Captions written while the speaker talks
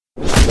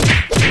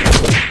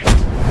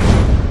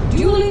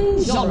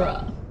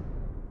genre.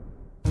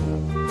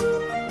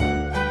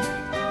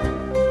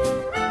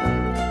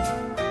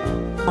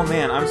 Oh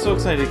man, I'm so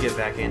excited to get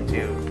back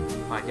into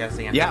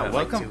podcasting. Yeah,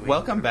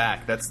 welcome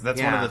back. That's one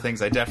Yeah. of the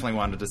things I definitely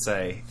wanted to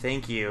say.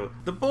 Thank you.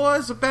 The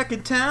boys are back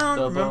in town.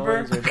 The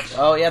remember? boys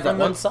are- Oh yeah, that From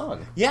one the-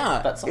 song.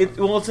 Yeah. That song. It's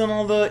in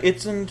all the.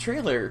 It's in the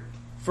trailer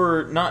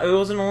for not. It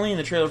wasn't only in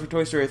the trailer for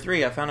Toy Story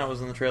 3. I found out it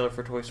was in the trailer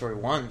for Toy Story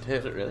 1 too.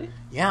 Is it really?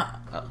 Yeah.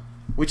 Oh.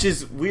 Which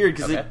is weird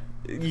because Okay.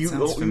 you Sounds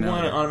want to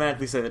familiar.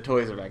 automatically say the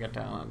toys are back in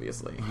town.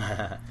 Obviously.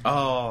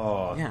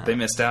 Oh, Yeah. they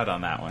missed out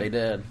on that one. They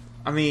did.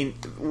 I mean,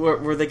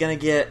 were they gonna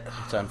get?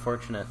 It's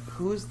unfortunate.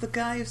 Who's the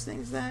guy who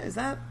sings that? Is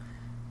that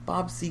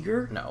Bob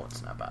Seger? No,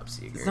 it's not Bob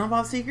Seger. It's not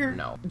Bob Seger?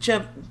 No.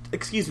 Jeb,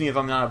 excuse me if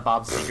I'm not a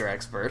Bob Seger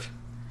expert.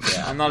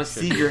 Yeah, I'm not a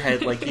should be. Seger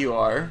head like you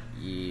are.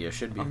 You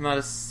should be. I'm not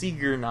a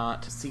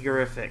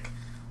Segerific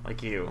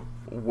like you.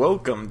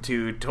 Welcome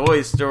to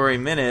Toy Story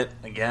Minute,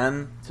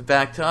 again, to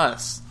back to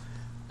us.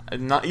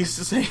 I'm not used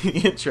to saying the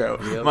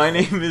intro. Yep. My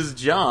name is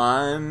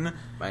John.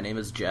 My name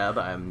is Jeb.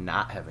 I'm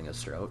not having a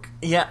stroke.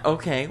 Yeah,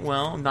 okay,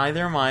 well,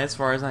 neither am I as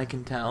far as I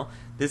can tell.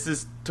 This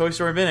is Toy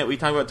Story Minute. We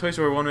talk about Toy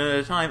Story 1 minute at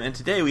a time, and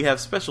today we have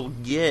special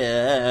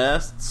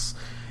guests,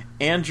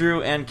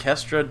 Andrew and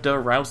Kestra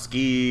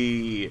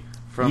Dorowski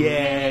from...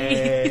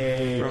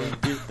 Yay!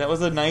 That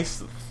was a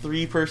nice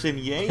three-person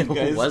yay, you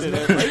guys. Wasn't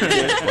did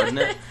it? Wasn't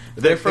it?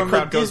 They're The from the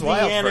crowd goes Disney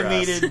wild for us.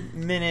 animated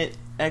minute,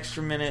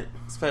 extra minute,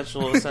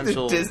 special,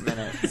 essential Dis-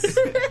 minutes.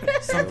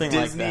 Something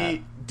like that.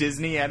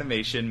 Disney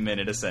Animation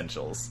Minute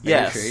Essentials.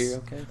 Yes. Are you sure you're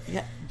okay?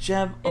 Yeah,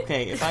 Jeb,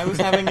 okay, if I was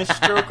having a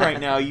stroke right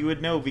now, you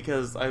would know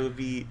because I would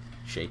be...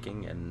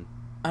 Shaking and...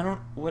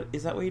 what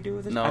is that what you do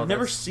with it? No, I've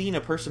never that's- seen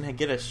a person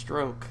get a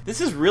stroke.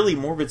 This is really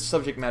morbid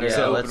subject matter Yeah,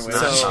 to open let's with.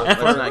 not,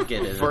 let's not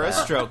get into For a that.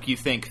 stroke, you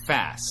think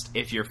fast.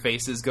 If your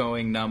face is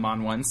going numb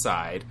on one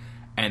side,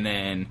 and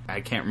then I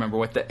can't remember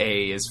what the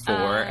A is for,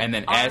 and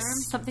then arm, S,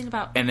 something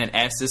about, and then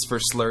S is for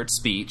slurred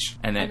speech,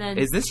 and then, and then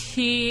is this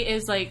T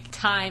is like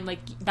time, like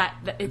that.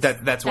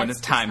 that's when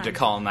it's time to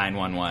call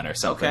 911 or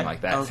something Okay.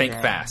 like that. Think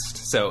Okay.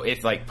 fast. So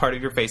if like part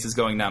of your face is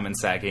going numb and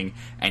sagging,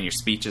 and your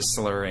speech is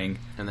slurring,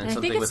 And then And I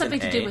something think it's with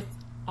something an to A. do with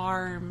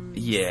arms.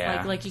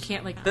 Yeah. like you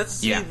can't like.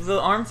 That's Yeah. the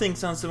arm thing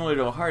sounds similar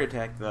to a heart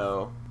attack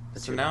though.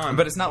 So now I'm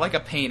but it's not like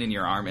a pain in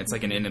your arm. It's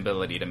like an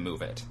inability to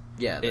move it.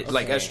 Yeah, It,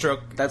 like a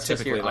stroke That's just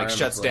typically your like arm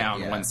shuts is like- down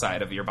yeah. one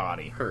side of your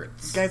body.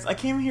 hurts. guys, I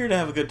came here to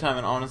have a good time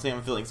and honestly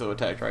I'm feeling so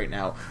attacked right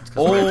now. 'cause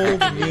we're Old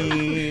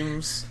attacking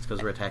memes. It's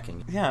because we're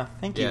attacking. Yeah,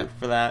 thank you Yeah.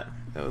 for that.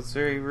 That was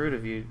very rude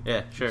of you.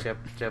 Yeah, sure.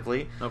 Jeb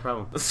Lee. No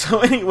problem.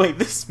 So anyway,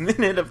 this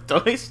minute of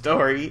Toy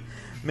Story,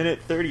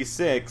 minute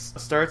 36,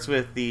 starts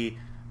with the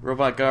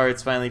robot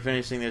guards finally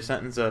finishing their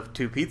sentence of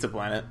 "to Pizza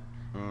Planet,"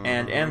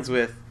 and ends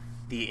with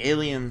the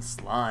alien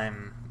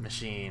slime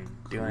machine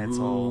doing its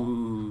whole...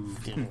 Ooh.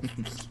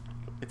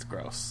 It's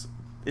gross.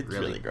 It's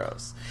Really? really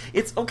gross.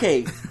 It's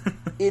okay.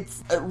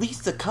 It's at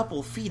least a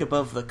couple feet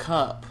above the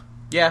cup.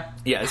 Yeah,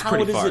 Yeah, it's How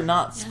pretty does far. it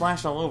not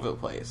splash all over the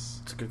place?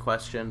 it's a good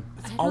question.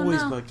 It's I don't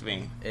always know. bugged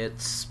me.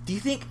 It's Do you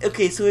think?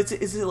 Okay, so is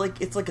it like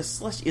a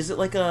slush? Is it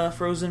like a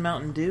frozen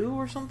Mountain Dew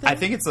or something? I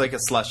think it's like a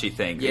slushy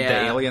thing.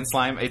 Yeah. The alien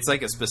slime, it's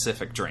like a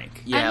specific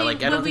drink. yeah, mean, like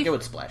I when don't think we- it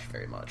would splash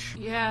very much.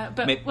 Yeah,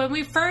 but Maybe- when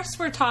we first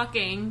were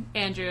talking,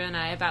 Andrew and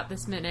I, about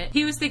this minute,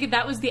 he was thinking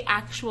that was the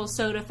actual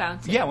soda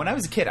fountain. Yeah, when I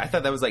was a kid, I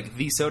thought that was like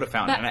the soda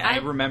fountain, But and I I-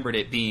 remembered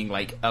it being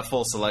like a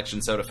full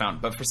selection soda fountain.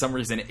 But for some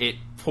reason, it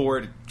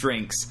poured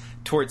drinks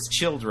towards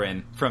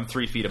children from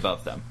 3 feet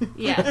above them,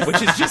 Yes.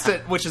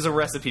 which is a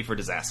recipe for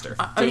disaster.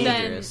 I mean,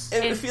 dangerous.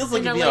 it feels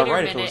like in it'd a be later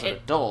alright if it was minute,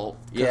 an adult.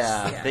 'cause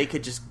Yeah. they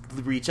could just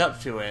reach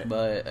up to it.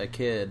 But a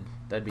kid,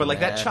 that'd be But, like,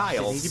 that bad.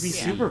 child- They need to be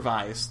Yeah.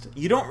 supervised.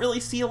 You don't really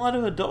see a lot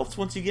of adults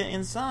once you get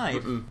inside.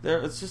 Mm-mm.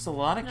 It's just a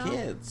lot of No.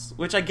 kids,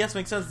 which I guess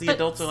makes sense. The But-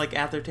 adults are like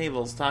at their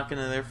tables talking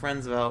to their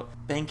friends about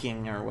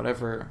banking or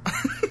whatever,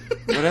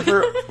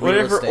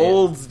 whatever estate.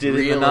 olds did in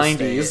Real the estate.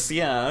 '90s.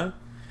 Yeah.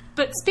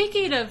 But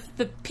speaking of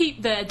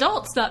the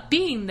adults not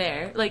being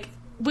there, like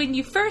when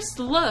you first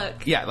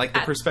look, Yeah, like the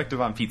at-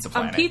 perspective on Pizza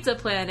Planet. on Pizza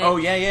Planet. Oh,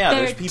 yeah, yeah, There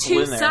there's are people two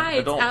in there, sides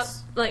adults. out,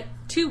 like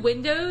two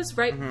windows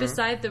right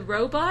beside the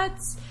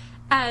robots,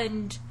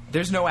 and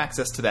There's no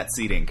access to that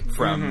seating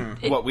from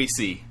what we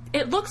see.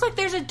 it looks like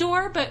there's a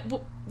door, but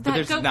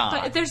there's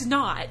not. But there's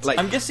not. Like,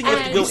 I'm guessing you have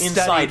to And- go We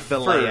inside the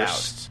first.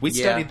 layout. We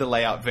Yeah. studied the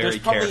layout very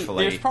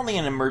carefully. There's probably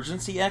an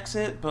emergency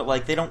exit, but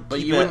like they don't. But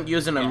keep you it- wouldn't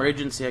use an yeah.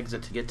 emergency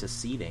exit to get to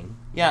seating.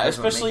 Yeah, That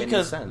doesn't especially make any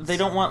because sense. they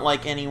don't want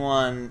like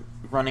anyone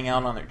running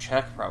out on their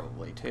check,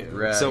 probably too.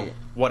 Right. So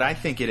what I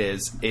think it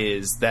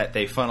is that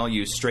they funnel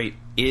you straight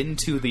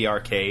into the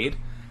arcade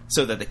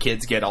so that the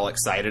kids get all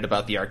excited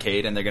about the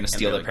arcade and they're going to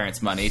steal they're their like,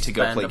 parents' money to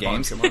go spend play a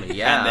bunch games. of money,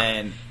 yeah. And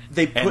then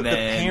They put and the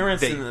then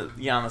parents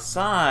they- on the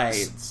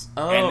sides.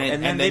 Oh,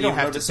 and then they you don't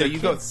have to. notice So their you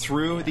go kids.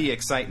 through the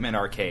excitement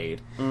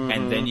arcade,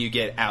 and then you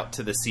get out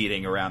to the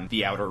seating around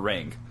the outer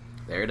ring.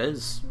 There it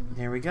is.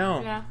 There we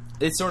go. yeah.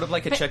 It's sort of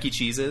like a But- Chuck E.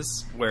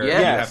 Cheese's, where Yes.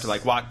 you have to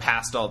like walk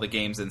past all the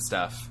games and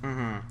stuff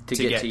To to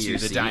get to to your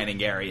the seat.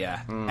 dining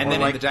area. And Or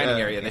then like, in the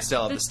dining area, yeah. they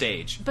still have the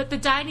stage. But the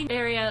dining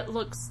area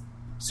looks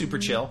Super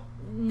chill.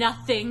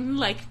 nothing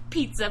like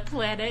Pizza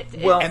Planet.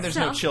 Well- And there's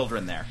no itself.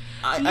 children there.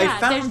 I Yeah,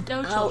 found there's no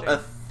out children. a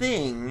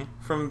thing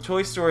from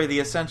Toy Story: The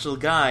Essential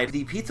Guide.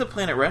 The Pizza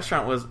Planet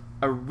restaurant was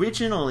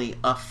originally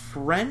a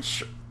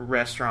French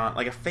restaurant,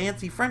 like a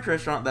fancy French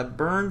restaurant that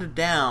burned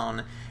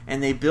down,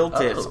 and they built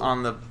it Oh.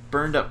 on the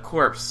burned up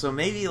corpse. So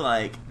maybe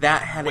like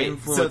that had Wait,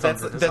 influence so on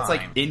that's the that's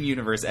like design.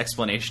 in-universe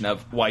explanation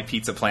of why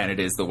Pizza Planet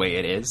is the way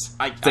it is.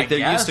 I It's like there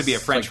guess. used to be a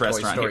French Like Toy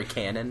restaurant Story here.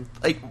 canon.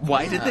 Like,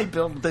 why did Yeah. they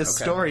build this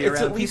Okay. story It's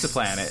around at Pizza least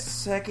Planet?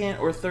 second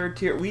or third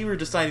tier. We were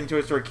deciding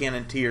Toy Story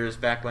canon tiers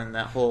back when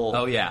that whole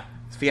Oh yeah,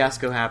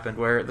 fiasco happened,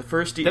 where the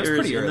first That was tier is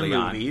pretty in the early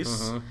on.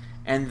 movies,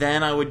 and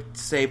then I would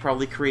say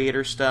probably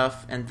creator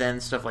stuff, and then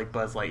stuff like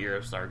Buzz Lightyear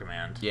of Star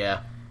Command. Yeah.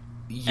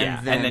 yeah. And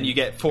And then- then you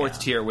get fourth yeah.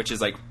 tier, which is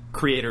like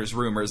creators'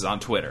 rumors on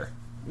Twitter.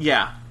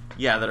 Yeah,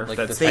 that are Like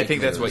fake That's, I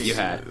think that's what you news.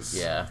 had.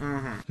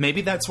 Yeah.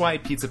 Maybe that's why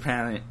Pizza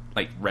Planet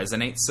like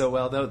resonates so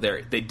well. Though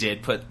they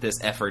did put this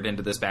effort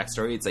into this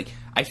backstory. It's like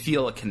I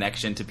feel a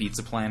connection to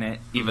Pizza Planet,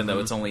 even though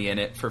it's only in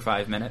it for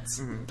 5 minutes.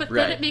 But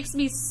Right. then it makes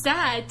me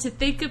sad to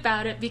think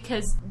about it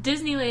because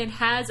Disneyland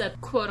has a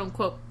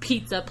quote-unquote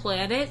Pizza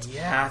Planet.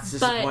 Yeah, it's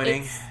But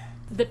disappointing.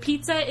 the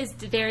pizza is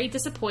very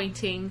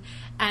disappointing,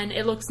 and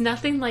it looks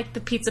nothing like the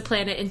Pizza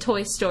Planet in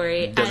Toy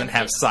Story. It doesn't and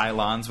have it-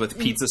 Cylons with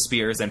pizza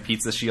spears and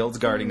pizza shields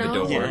guarding the No.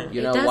 door. Yeah. You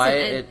It know doesn't, why?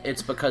 and-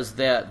 It's because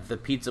the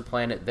Pizza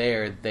Planet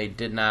there, they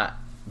did not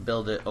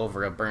build it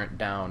over a burnt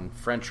down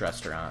French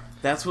restaurant.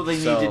 That's what they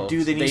need So, to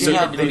do. They need they to need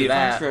have to the do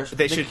that. French restaurant.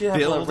 They should could have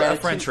build a Ratatouille-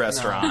 French no.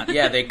 restaurant.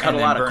 Yeah, they cut And a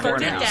then lot of burn it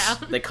down. corners.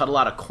 They cut a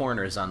lot of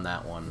corners on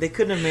that one. They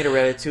couldn't have made a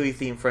Ratatouille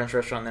themed French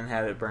restaurant and then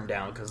had it burned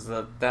down because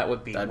that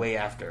would be That'd- way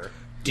after.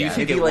 Do you Yeah.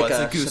 think Maybe it like was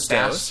a a Gusto's?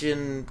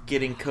 Sebastian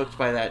getting cooked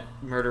by that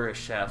murderous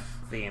chef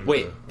theme.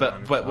 Wait, but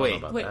one. but know wait,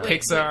 about Wait, that.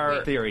 wait.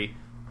 Pixar theory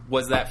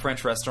was that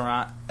French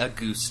restaurant a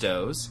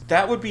Gusto's?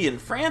 That would be in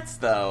France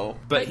though.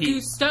 But he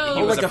Gusto-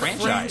 he Oh, was like a a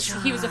franchise.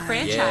 franchise. He was a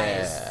franchise.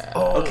 Yeah.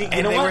 Oh, Okay, you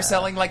and know they were what?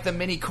 selling like the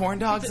mini corn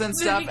dogs and The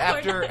stuff mini corn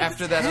after dogs.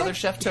 after that other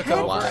chef took Heck,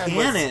 over. and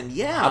was- canon,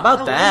 yeah. How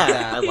about I that?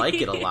 like I like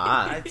it a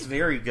lot. That's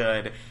very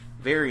good.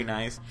 Very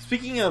nice.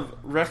 Speaking of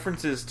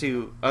references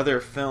to other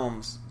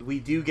films, we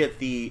do get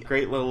the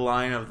great little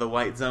line of the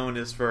white zone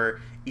is for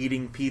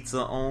eating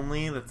pizza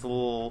only. That's a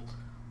little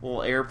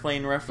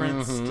airplane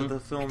reference to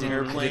the film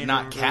Airplane. I did not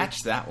Remember?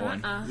 catch that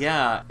one.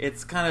 Yeah,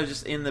 it's kind of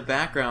just in the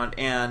background,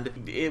 and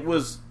it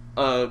was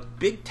a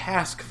big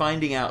task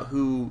finding out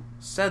who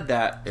said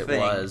that It thing.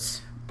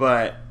 was.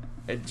 But,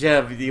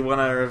 Jeb, do you want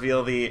to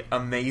reveal the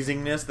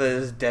amazingness that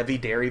is Debbie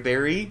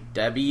Derryberry?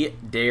 Debbie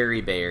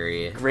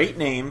Derryberry. Great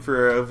name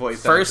for a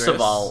voice First actress.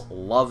 of all,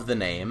 love the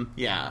name.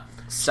 Yeah.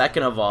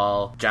 Second of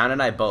all, John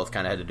and I both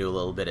kind of had to do a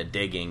little bit of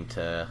digging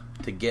to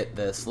get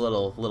this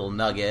little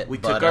nugget. We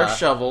but, took our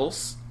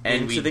shovels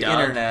and into we the dug,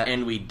 internet,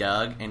 and we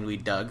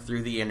dug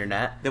through the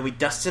internet. then we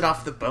dusted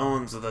off the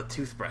bones with a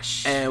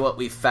toothbrush. And what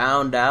we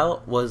found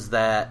out was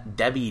that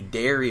Debbie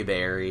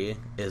Derryberry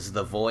is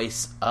the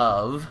voice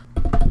of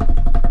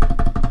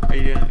Are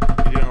you doing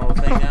a little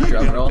thing now? You're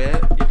Drum doing roll. a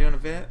bit? You're doing a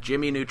bit?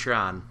 Jimmy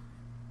Neutron.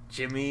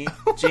 James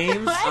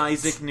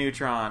Isaac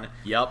Neutron.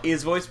 Yup.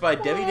 Is voiced by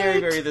Debbie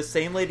Derryberry, the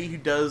same lady who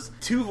does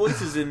two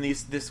voices in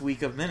this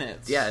week of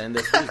Minutes. Yeah, in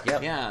this week.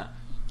 Yep. Yeah.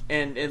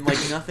 And like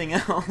nothing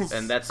else.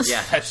 And that's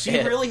She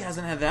it. really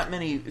hasn't had that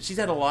many. She's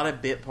had a lot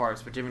of bit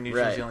parts, but Jimmy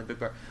Neutron's Right. the only big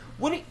part.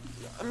 What do you,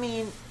 I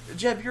mean,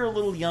 Jeb, you're a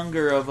little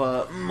younger of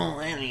a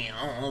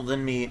millennial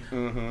than me.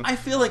 Mm-hmm. I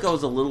feel like I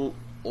was a little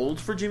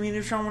old for Jimmy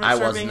Neutron when I I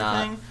started was being not.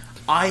 a thing.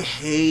 I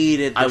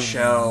hated the I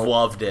show.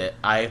 loved it.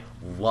 I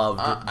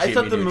loved I Jimmy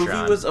thought the Neutron.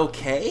 movie was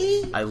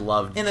okay. I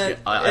loved. In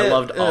I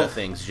loved all uh,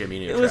 things Jimmy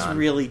It Neutron. was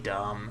really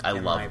dumb. I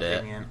in my loved it.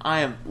 opinion.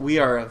 We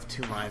are of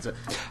two minds.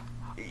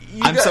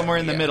 I'm somewhere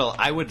in the middle.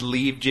 I would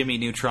leave Jimmy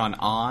Neutron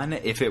on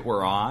if it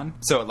were on.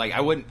 So like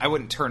I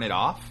wouldn't turn it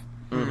off.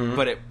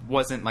 But it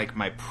wasn't like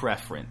my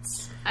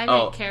preference. I didn't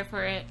Oh. care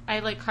for it. I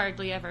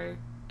hardly ever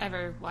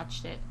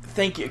watched it.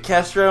 Thank you,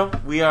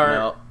 Kestra. We are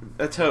No.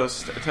 a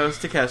toast to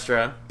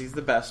Kestra. He's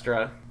the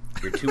bestra.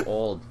 You're too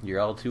old. You're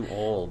all too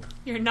old.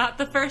 You're not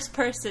the first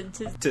person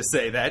to To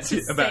say that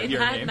about say your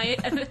that.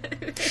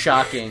 name.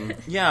 Shocking.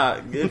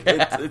 Yeah,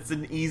 it's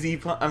an easy.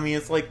 I mean,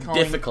 it's like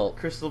calling Difficult.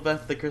 Crystal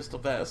Beth the Crystal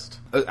Best.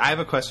 I have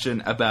a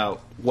question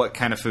about what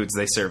kind of foods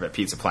they serve at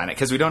Pizza Planet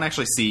because we don't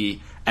actually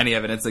see any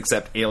evidence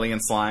except alien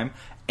slime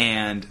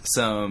and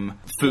some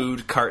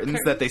food cartons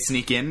that they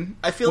sneak in.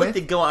 I feel like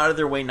they go out of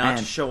their way not to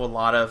And- show a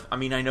lot of. I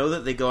mean, I know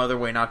that they go out of their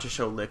way not to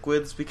show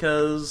liquids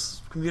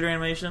because computer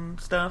animation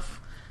stuff.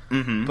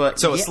 Mhm. But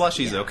so a yeah,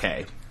 slushie's yeah.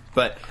 okay,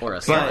 but Or a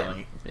but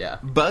slime. Yeah.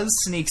 Buzz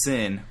sneaks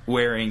in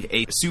wearing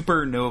a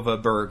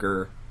Supernova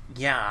burger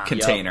Yeah,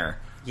 container.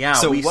 Yeah,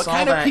 So we what saw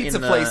kind of that pizza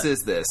in the- place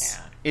is this?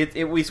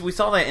 We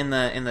saw that in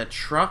the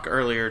truck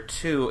earlier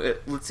too.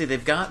 Let's see,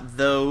 they've got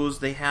those.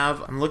 They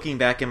have. I'm looking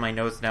back in my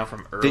notes now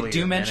from earlier. They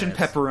do mention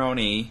minutes.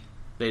 pepperoni.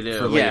 They do.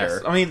 For Yes,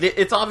 later. I mean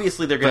it's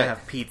obviously they're going to But-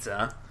 have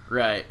pizza.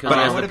 Right. 'cause But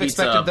there's I the would have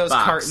pizza expected those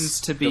box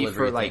cartons to be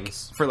delivery for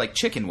things. like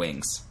chicken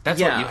wings. That's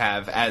Yeah. what you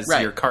have as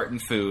Right. your carton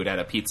food at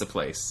a pizza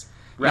place.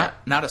 Right.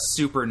 Not a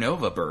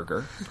supernova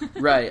burger.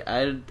 Right.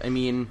 I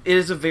mean, It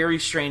is a very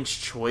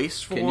strange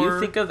choice for... can you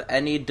think of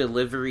any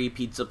delivery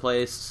pizza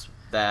place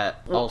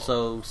that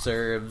also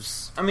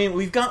serves... I mean,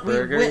 we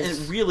burgers?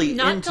 went really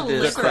Not into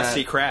delivery. this. The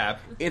Krusty Krab.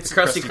 It's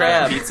Krusty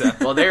Krab pizza.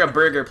 Well, they're a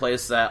burger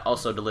place that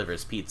also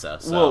delivers pizza.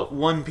 So Well,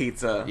 one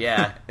pizza.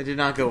 Yeah. It did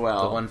not go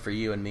well. the one for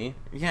you and me.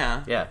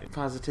 Yeah. Yeah.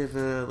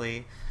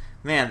 Positively.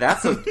 Man,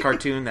 that's a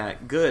cartoon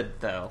that good,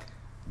 though.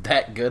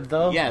 That good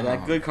though? Yeah,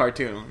 that good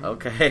cartoon.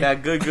 Okay.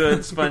 That good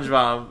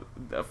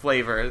SpongeBob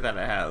flavor that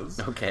it has.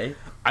 Okay.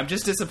 I'm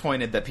just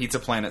disappointed that Pizza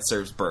Planet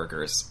serves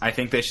burgers. I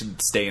think they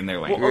should stay in their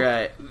lane. Well,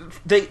 Right.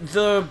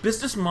 The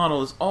business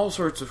model is all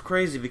sorts of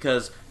crazy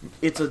because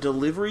it's a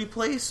delivery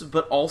place,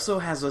 but also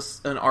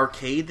has an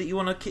arcade that you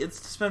want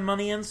kids to spend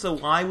money in. So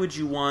why would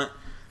you want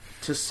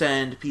to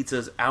send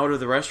pizzas out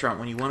of the restaurant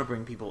when you want to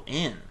bring people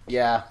in?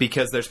 Yeah.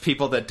 Because there's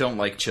people that don't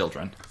like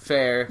children.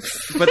 Fair.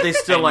 But they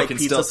still And like you can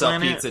Pizza still sell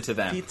Planet pizza to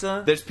them.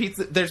 Pizza.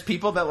 There's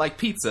people that like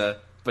pizza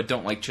but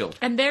don't like children.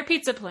 And their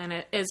Pizza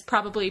Planet is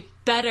probably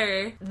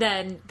better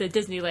than the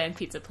Disneyland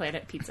Pizza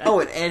Planet pizza. Oh,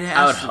 it I would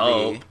has to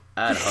hope. be.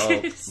 I'd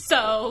hope.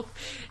 So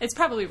it's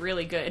probably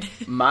really good.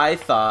 My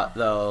thought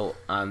though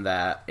on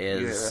that You had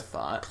a is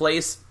thought.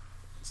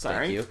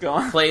 Thank you. Go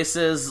on.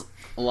 Places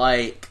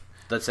like,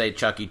 let's say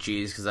Chuck E.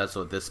 Cheese, because that's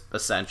what this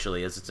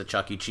essentially is. It's a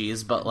Chuck E.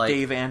 Cheese, but like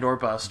Dave and or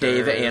Buster.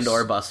 Dave and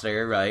or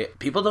Buster, right?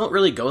 People don't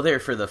really go there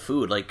for the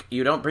food. Like,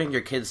 you don't bring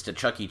your kids to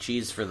Chuck E.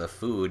 Cheese for the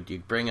food. You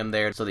bring them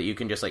there so that you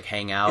can just like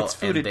hang out. It's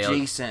food and they'll-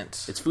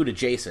 adjacent. It's food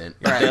adjacent.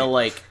 Right. They'll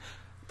like,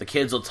 the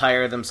kids will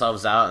tire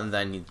themselves out, and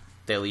then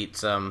they'll eat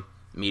some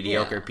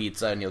mediocre Yeah.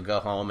 pizza, and you'll go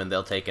home and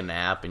they'll take a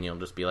nap, and you'll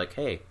just be like,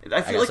 hey,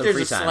 I feel got like some there's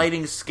free a time.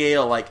 sliding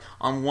scale. Like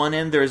on one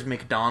end, there's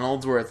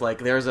McDonald's, where it's like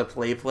there's a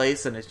play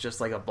place and it's just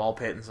like a ball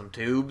pit and some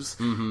tubes,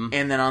 and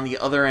then on the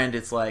other end,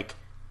 it's like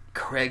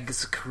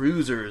Craig's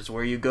Cruisers,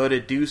 where you go to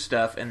do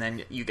stuff, and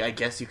then I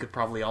guess you could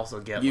probably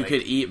also get You like,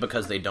 could eat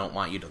because they don't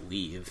want you to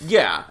leave.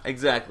 yeah,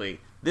 exactly.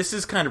 This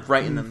is kind of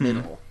right in the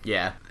middle.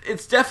 Yeah.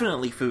 It's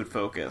definitely food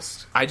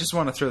focused. I just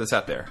want to throw this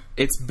out there.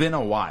 It's been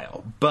a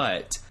while,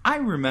 but I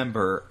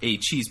remember a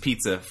cheese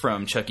pizza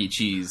from Chuck E.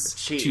 Cheese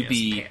to Cheese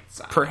be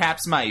pizza.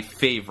 perhaps my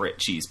favorite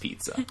cheese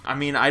pizza. I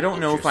mean, I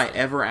don't know if I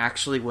Interesting. ever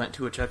actually went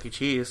to a Chuck E.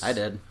 Cheese. I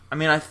did. I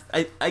mean,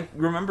 I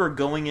remember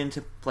going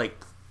into like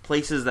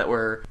places that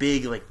were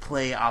big, like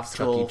play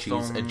obstacle Chuck E.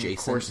 Cheese foam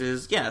adjacent.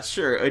 courses. Yeah,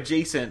 sure,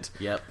 adjacent.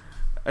 Yep.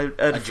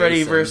 A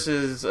Freddy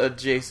versus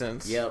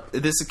adjacent. Yep.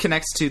 This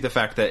connects to the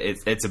fact that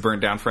it's a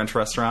burned down French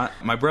restaurant.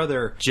 My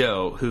brother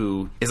Joe,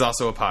 who is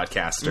also a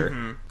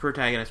podcaster,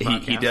 Protagonist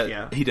podcast. he does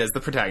Yeah. he does the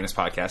Protagonist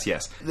podcast.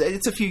 Yes,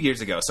 it's a few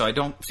years ago, so I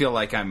don't feel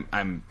like I'm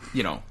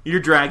You're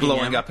dragging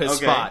blowing him. up his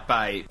Okay. spot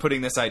by putting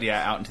this idea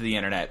out into the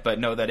internet, but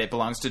know that it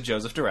belongs to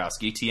Joseph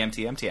Dorowski,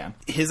 TM.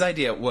 His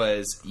idea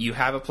was you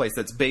have a place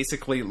that's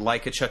basically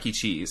like a Chuck E.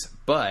 Cheese,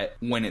 but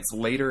when it's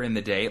later in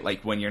the day,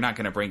 like when you're not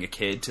going to bring a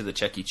kid to the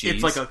Chuck E. Cheese.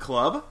 It's like a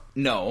club.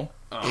 No.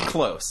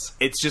 Close.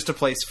 It's just a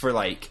place for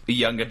like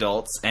young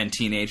adults and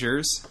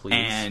teenagers, Please.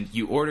 and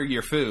you order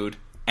your food,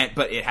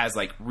 but it has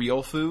like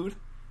real food,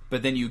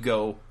 but then you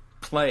go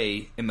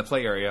play in the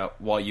play area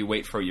while you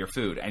wait for your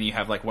food, and you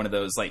have like one of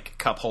those like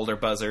cup holder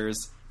buzzers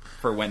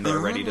for when they're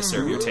ready to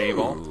serve your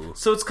table.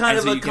 So it's kind And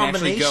of so a you can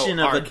actually go combination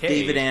of a arcade.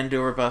 David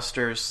Andor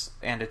Buster's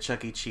and a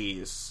Chuck E.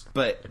 Cheese.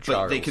 But they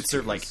Charles could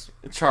serve like cheese.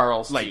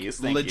 Charles like cheese.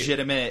 Thank you.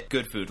 legitimate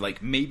good food,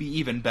 like maybe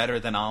even better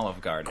than Olive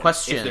Garden,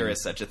 Question. if there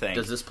is such a thing.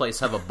 Does this place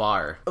have a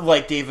bar?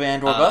 Like David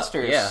Andor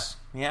Buster's. yeah.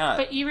 Yeah.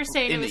 But you were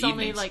saying In it was the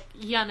only evenings. like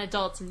young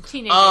adults and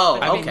teenagers. Oh,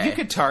 but I mean, okay. you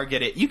could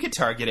target it. You could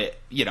target it,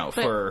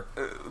 for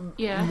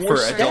yeah, more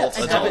for adults,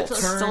 steps. adults. Have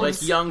it turn,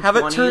 Adults. Like young have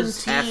it turn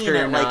 20s teen after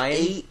at 9? like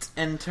 8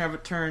 and have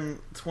it turn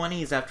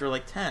 20s after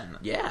like 10.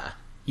 Yeah.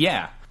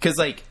 Yeah, because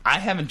like I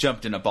haven't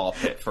jumped in a ball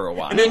pit for a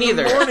while. Me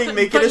neither. Morning,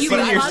 make it But a you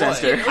senior would.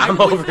 center.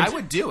 I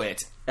would do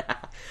it.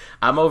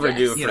 I'm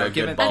overdue Yes. for You know, a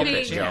give good it ball I pit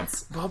mean- jump.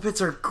 Ball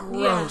pits are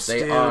gross,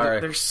 They dude.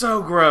 are They're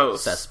so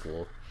gross.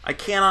 Cesspool. I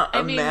cannot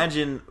I mean-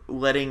 imagine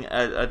letting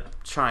a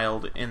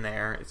child in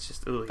there. It's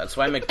just, ugh. That's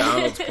why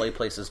McDonald's play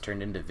places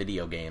turned into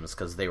video games,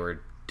 because they were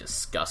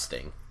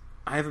disgusting.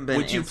 I haven't been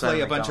Would you inside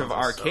play a bunch of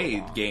McDonald's in so arcade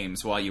long.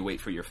 games while you wait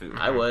for your food?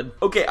 I would.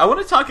 Okay, I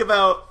want to talk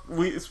about,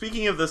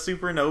 speaking of the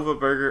Supernova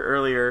burger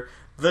earlier,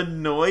 the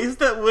noise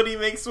that Woody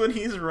makes when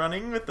he's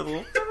running with the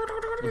little...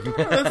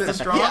 That's the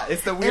straw. Yeah,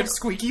 it's the weird And-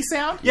 squeaky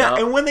sound. Yeah, Yup.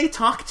 and when they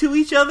talk to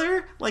each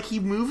other, like he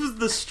moves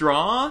the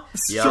straw.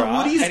 Yup. So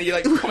Woody's, and he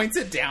like points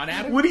it down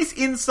at him. Woody's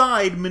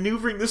inside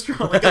maneuvering the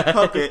straw like a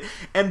puppet,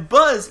 and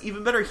Buzz,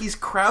 even better, he's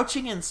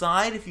crouching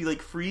inside. If you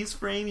like freeze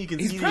frame, you can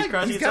see that he's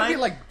crouching He's gotta inside.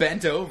 be like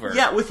bent over.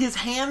 Yeah, with his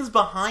hands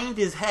behind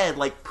his head,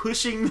 like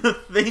pushing the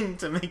thing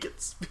to make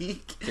it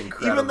speak.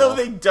 incredible. Even though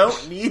they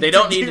don't need They to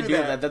don't need to do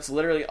that. that. That's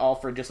literally all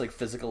for just like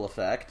physical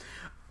effect.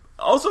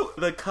 Also,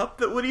 the cup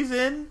that Woody's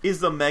in is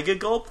the Mega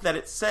Gulp that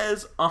it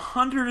says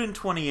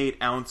 128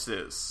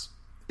 ounces.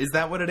 Is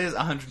that what it is?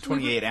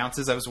 128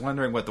 ounces? I was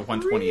wondering what the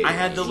 128 I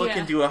had to look Yeah.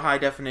 into a high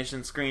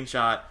definition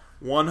screenshot.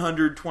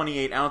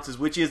 128 ounces,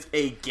 which is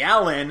a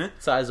gallon.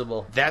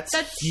 Sizable. That's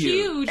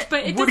huge,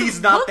 but it Woody's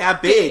doesn't not look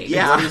that big.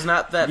 Yeah. Woody's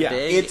not that Yeah.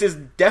 big. It is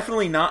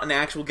definitely not an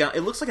actual gallon.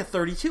 It looks like a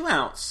 32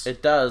 ounce.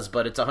 It does,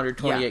 but it's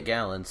 128 Yeah.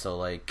 gallons, so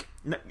like...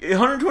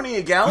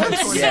 128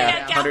 gallons?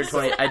 Yeah,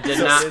 120. I did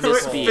So not So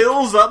it misspeak.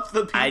 fills up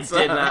the pizza.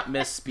 I did not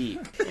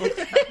misspeak.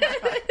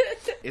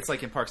 It's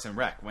like in Parks and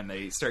Rec when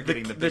they start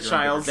getting the the bigger and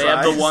child's bigger. They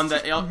have the Size. one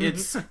that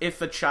it's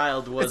if a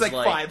child was It's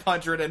like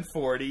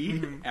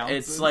 540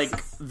 ounces. it's like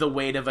the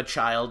weight of a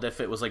child if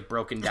it was like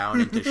broken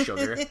down into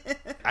sugar.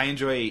 I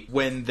enjoy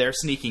when they're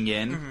sneaking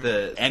in,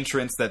 the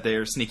entrance that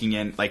they're sneaking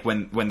in, like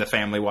when the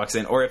family walks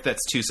in, or if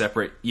that's two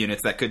separate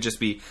units, that could just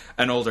be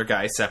an older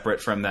guy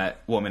separate from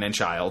that woman and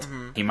child.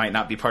 He might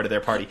not be part of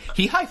their party.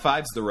 He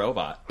high-fives the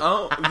robot.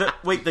 Oh,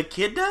 wait, the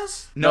kid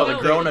does? No, the No,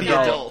 grown the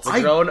adult. adult.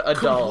 The grown I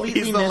adult. completely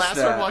He's the missed last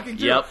that. one walking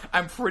through. Yep.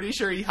 I'm pretty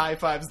sure he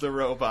high-fives the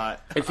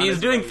robot. If on he's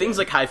his doing way things in.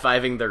 like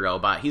high-fiving the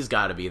robot, he's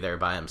got to be there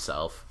by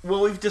himself.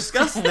 Well, we've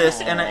discussed this,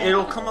 and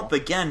it'll come up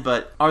again,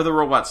 but are the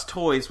robots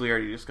toys? We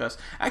already discussed.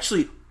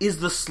 Actually, is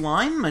the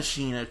slime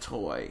machine a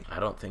toy? I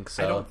don't think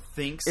so. I don't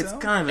think so. It's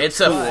kind of a It's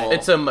tool.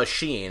 it's a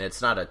machine.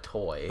 It's not a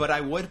toy. But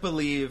I would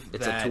believe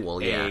It's a that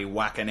tool, yeah. a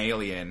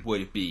Whack-an-Alien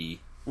would be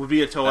Would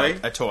be a toy?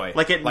 a toy.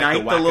 Like at night,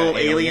 the Whack-a little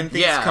alien. alien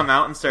things come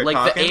out and start like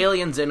talking? the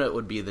aliens in it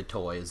would be the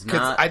toys. 'Cause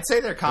Not I'd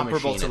say they're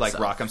comparable machine to like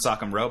itself. Rock'em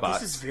Sock'em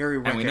Robots. This is very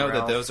and we Wreck-It know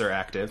Ralph. that those are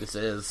active. This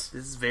is.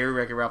 This is very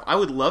Wreck-It Ralph. I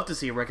would love to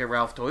see a Wreck-It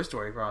Ralph Toy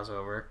Story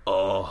crossover.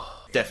 Oh,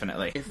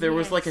 Definitely. If there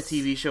was like a Yes.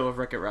 TV show of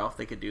Wreck-It Ralph,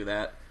 they could do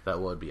that. that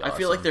would be awesome. I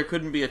feel like there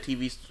couldn't be a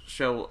TV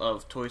show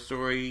of Toy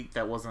Story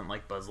that wasn't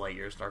like Buzz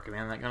Lightyear, Star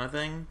Command, that kind of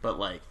thing. But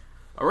like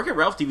a Wreck-It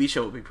Ralph TV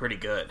show would be pretty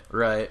good.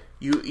 Right.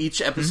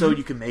 Each episode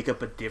you can make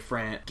up a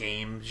different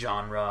game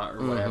genre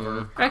or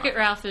whatever. Wreck-It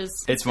Ralph is.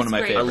 It's one of my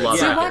great. favorites. I love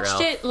We Wreck-It watched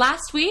Ralph. it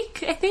last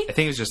week, I think. I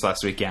think it was just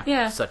last week, yeah.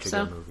 Yeah, Such a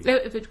so good movie.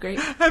 It was great.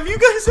 Have you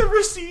guys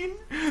ever seen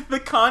the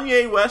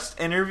Kanye West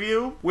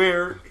interview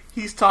where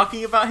he's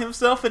talking about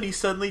himself and he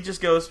suddenly just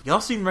goes,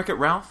 "Y'all seen Wreck-It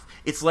Ralph?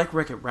 It's like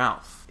Wreck-It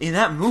Ralph. In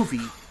that movie,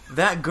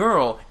 that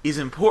girl is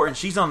important.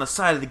 She's on the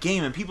side of the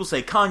game, and people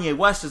say Kanye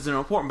West isn't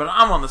important, but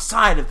I'm on the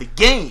side of the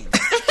game."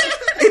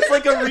 It's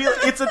like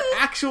it's an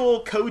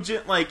actual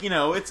cogent, like,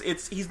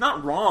 he's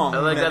not wrong.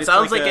 Like, that it's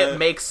sounds like a- it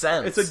makes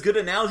sense. It's a good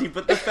analogy,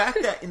 but the fact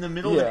that in the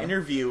middle of Yeah. an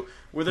interview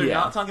where they're Yeah.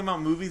 not talking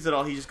about movies at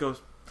all, he just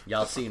goes,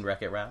 Y'all seen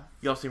Wreck-It Ralph?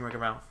 "Y'all seen Wreck-It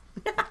Ralph?"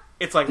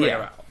 It's like Wreck-It Yeah.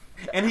 Ralph.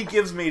 And he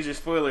gives major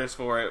spoilers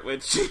for it,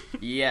 which...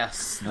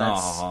 Yes.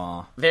 That's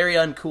Aww. very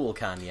uncool,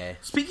 Kanye.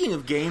 Speaking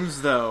of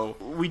games, though,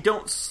 we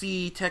don't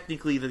see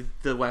technically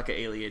the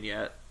Whack-A-Alien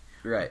yet.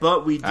 Right.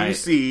 But we do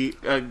see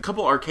a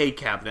couple arcade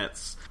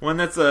cabinets. One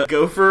that's a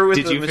gopher with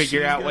Did a you figure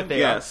machine out gun. what they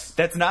Yes. are?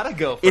 That's not a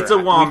gopher. It's a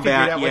We wombat,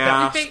 figured out what yeah.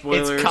 that- It's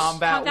Spoilers. It's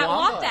Combat Combat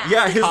Wombat. Wombat.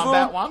 Yeah, his Combat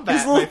little, Wombat,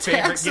 his little my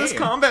favorite Texas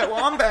game. Combat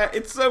Wombat.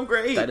 It's so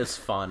great. That is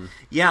fun.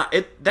 Yeah,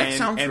 that And,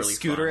 sounds and really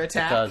Scooter fun.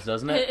 Attack. It does,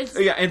 doesn't it? It's,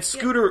 Yeah, and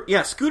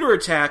Scooter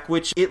Attack,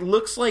 which it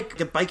looks like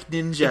a bike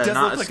ninja, It does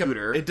not look a like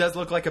scooter. it does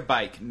look like a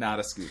bike, not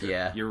a scooter.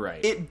 Yeah. You're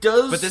right. It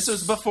does, But this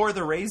was before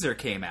the Razor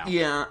came out.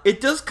 Yeah, it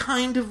does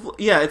kind of.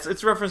 Yeah,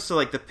 it's reference to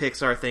like the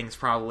Pixar things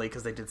probably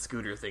because they did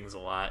scooter things a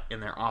lot in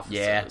their offices.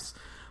 Yeah.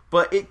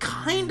 But it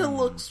kind of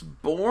looks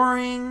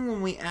boring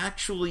when we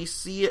actually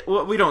see it.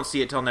 Well, we don't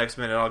see it till next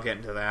minute. I'll get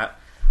into that.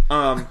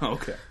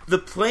 Okay. The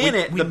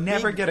planet. We the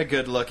never big- get a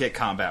good look at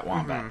Combat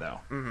Wombat,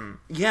 though.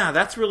 Yeah,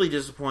 that's really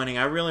disappointing.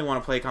 I really want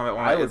to play Combat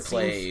Wombat. I would It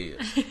play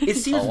It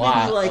seems a lot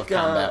maybe like of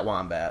Combat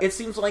Wombat. It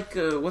seems like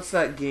what's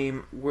that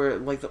game where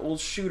like the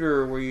old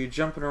shooter where you're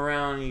jumping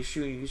around and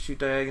you shoot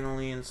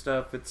diagonally and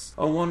stuff. It's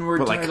a one-word.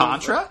 What, like title.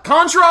 Contra?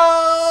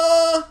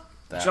 Contra.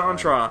 That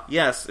Contra.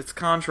 Yes, it's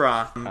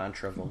Contra.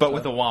 Contravolta. But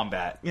with a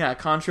wombat. Yeah,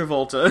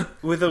 Contravolta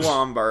with a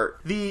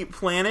wombat. The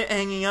planet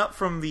hanging up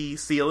from the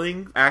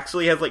ceiling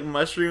actually has like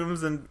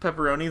mushrooms and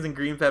pepperonis and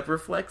green pepper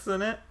flecks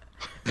in it.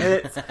 And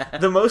it's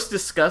the most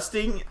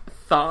disgusting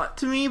thought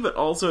to me, but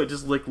also it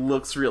just like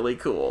looks really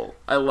cool.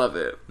 I love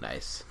it.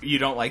 Nice. You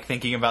don't like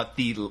thinking about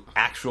the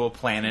actual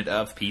planet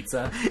of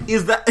pizza?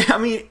 Is that? I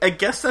mean, I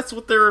guess that's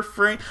what they're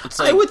referring. It's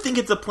I like- would think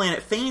it's a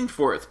planet famed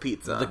for its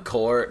pizza. The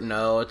core,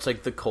 no, it's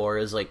like the core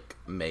is like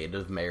made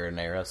of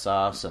marinara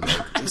sauce, and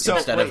like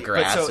instead of wait,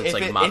 grass, but so it's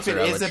like if it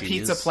mozzarella is a cheese.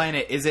 pizza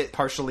planet, is it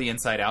partially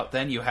inside out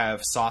then? You have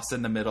sauce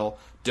in the middle,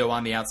 dough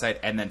on the outside,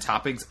 and then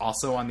toppings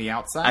also on the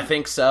outside? I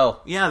think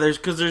so, yeah,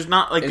 there's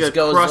not like It a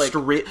goes crust.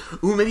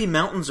 like- Ooh, maybe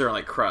mountains are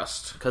like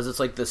crust. because it's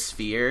like the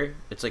sphere.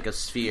 It's like a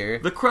sphere.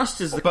 The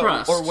crust is the But,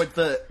 crust. or would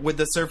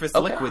the surface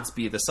Okay. liquids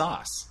be the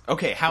sauce?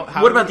 Okay, how What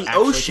do about we the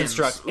actually oceans?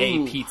 construct a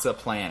Ooh. pizza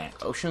planet?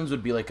 Oceans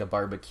would be like a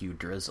barbecue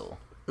drizzle.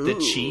 The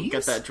Ooh, cheese?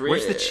 got that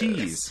Where's the driz.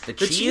 cheese? The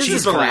The cheese cheese is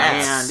is the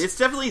grass. land. It's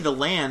definitely the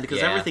land because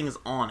Yeah. everything is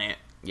on it.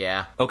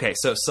 Yeah. Okay,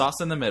 so sauce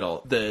in the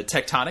middle. The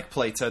tectonic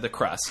plates are the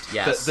crust.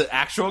 Yes. The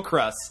actual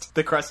crust.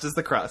 The crust is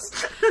the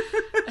crust.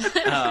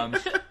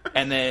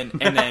 And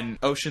then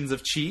oceans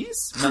of cheese,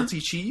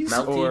 melty cheese,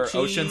 Melty or cheese.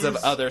 oceans of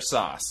other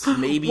sauce.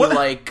 Maybe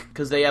like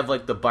because they have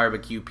like the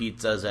barbecue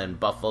pizzas and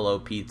buffalo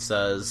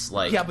pizzas.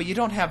 Like Yeah, but you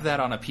don't have that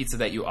on a pizza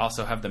that you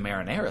also have the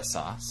marinara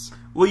sauce.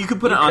 Well, you could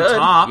put you it on could.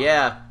 top.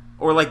 Yeah,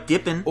 Or like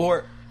dipping.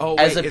 Or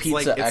As a it's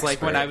pizza it's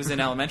like when expert. I was in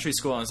elementary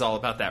school and it was all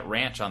about that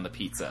ranch on the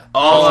pizza.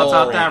 All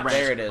about that ranch.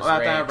 there it is. All about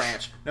ranch. that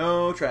ranch.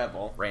 No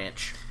travel.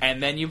 Ranch.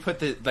 And then you put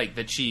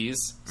the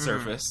cheese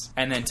surface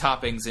and then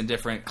toppings in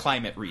different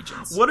climate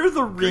regions. What are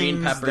the Green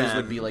rings peppers then?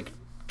 would be like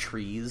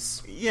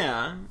trees.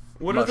 Yeah.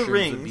 What Mushrooms are the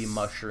rings? would be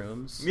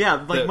mushrooms. Yeah,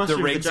 like The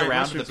mushrooms. rings giant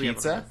around mushrooms the we have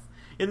pizza? on Earth.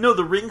 Yeah, no,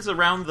 the rings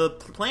around the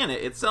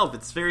planet itself.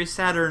 It's very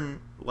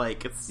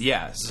Saturn-like. It's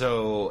Yeah,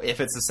 so if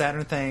it's a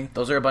Saturn thing,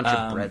 Those are a bunch of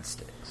Um,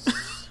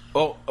 breadsticks.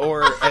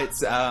 or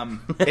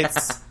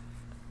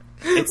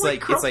it's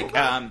like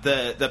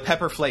the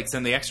pepper flakes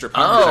and the extra Oh,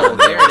 Parmesan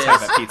there that it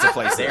have is. at pizza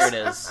places. There it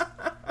is.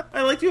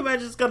 I like to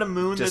imagine it's got a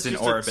moon Just that's in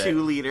just orbit. a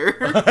 2-liter.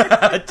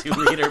 A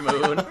 2-liter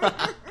moon.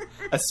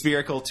 A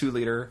spherical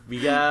 2-liter.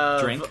 We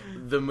have Drink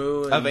the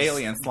moon of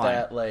alien slime.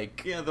 That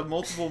like Yeah, the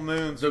multiple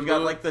moons. The We've got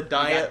moon- like the we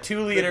diet got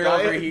 2-liter the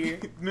diet over here.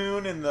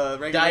 moon and the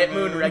regular diet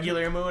moon,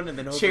 regular moon, and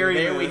then over Cherry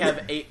there we moon. have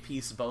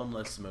 8-piece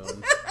boneless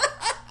moon.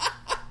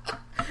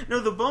 No,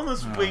 the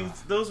boneless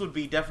wings. Those would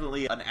be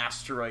definitely an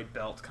asteroid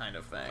belt kind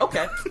of thing.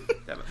 Okay,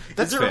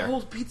 That's is there fair. a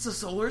whole pizza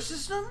solar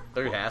system?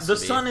 there has The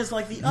to be. sun is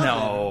like the oven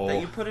No.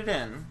 that you put it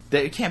in.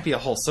 It can't be a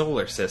whole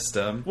solar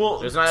system. Well,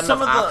 There's not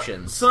some enough of the,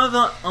 options. Some of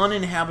the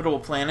uninhabitable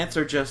planets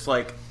are just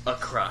like a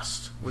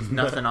crust with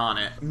nothing on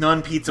it.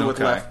 None pizza with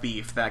Okay. left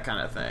beef, that kind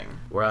of thing.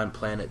 We're on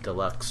Planet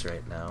Deluxe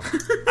right now.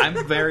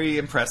 I'm very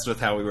impressed with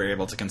how we were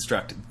able to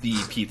construct the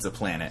pizza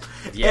planet.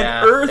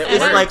 Yeah, and Earth it is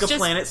works. like a Just-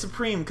 planet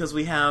supreme because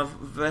we have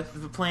the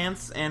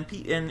plants and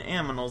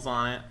animals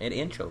on it. and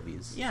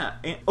anchovies. Yeah.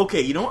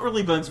 Okay, you know what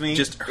really bugs me?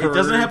 Just it herds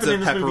doesn't happen of in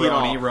this movie at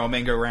all. pepperoni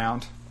roaming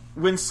around.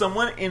 When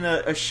someone in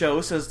a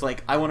show says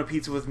like, "I want a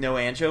pizza with no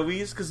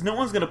anchovies," because no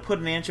one's gonna put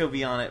an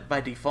anchovy on it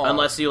by default,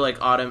 Unless you like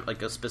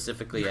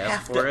specifically you ask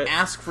have for to it.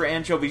 ask for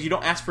anchovies. You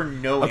don't ask for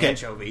no Okay.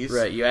 anchovies,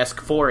 Right, you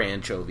ask for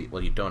anchovy.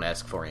 Well, you don't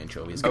ask for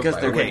anchovies Because by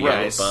they're the way,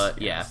 gross.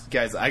 But yeah,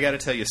 Guys, I gotta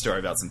tell you a story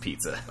about some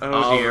pizza. Oh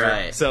all dear.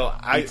 right. So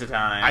Pizza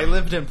time. I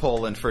lived in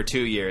Poland for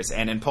 2 years,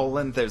 and in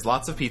Poland there's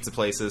lots of pizza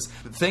places.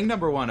 Thing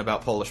number one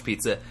about Polish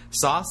pizza,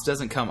 sauce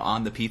doesn't come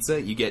on the pizza,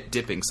 you get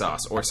dipping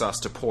sauce or sauce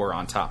to pour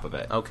on top of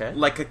it. Okay.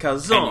 Like a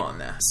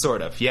calzone.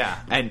 Sort of, yeah.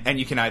 And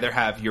you can either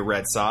have your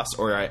red sauce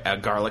or a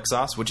garlic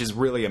sauce, which is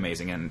really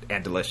amazing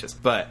and delicious.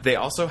 But they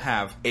also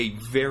have a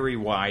very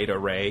wide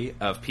array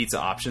of pizza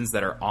options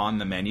that are on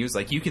the menus.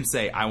 Like, you can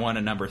say, I want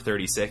a number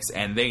 36,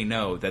 and they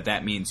know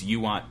that means you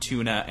want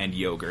tuna and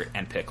yogurt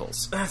and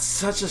pickles. That's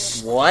such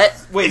a What?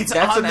 wait. It's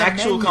That's on an the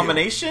actual menu.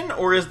 combination,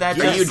 or is that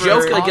Are just you for-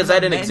 joking? Like, on is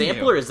that the an menu.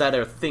 example, or is that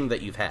a thing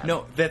that you've had?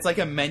 No, that's like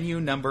a menu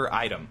number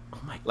item.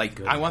 my Like,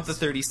 goodness. I want the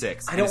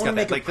 36. I don't want to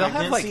make a like, they'll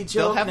have pregnancy like joke.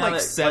 they'll have now like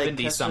that,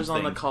 70 Kester's something.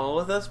 on the call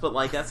with us, but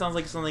like that sounds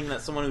like something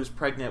that someone who's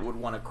pregnant would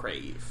want to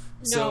crave.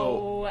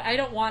 No, I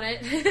don't want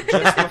it.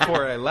 Just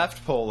before I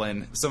left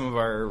Poland, some of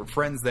our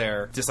friends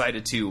there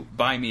decided to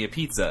buy me a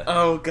pizza.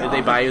 Oh god! Did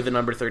they buy you the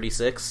number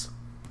 36?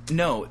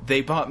 No,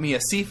 they bought me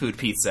a seafood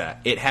pizza.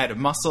 It had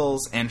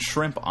mussels and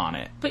shrimp on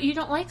it. But you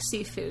don't like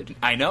seafood.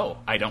 I know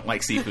I don't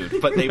like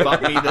seafood, but they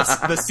bought me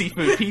the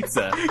seafood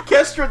pizza.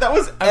 Kester, that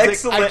was I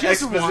was like, excellent I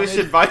just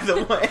exposition, wanted- by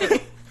the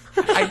way.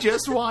 I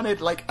just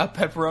wanted like a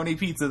pepperoni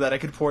pizza that I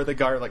could pour the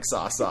garlic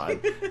sauce on.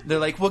 They're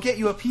like, "We'll get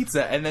you a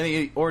pizza," and then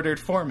they ordered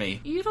for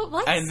me. You don't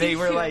like And they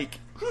were seafood. like,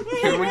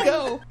 "Here we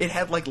go." It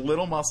had like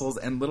little mussels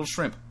and little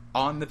shrimp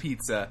on the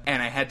pizza,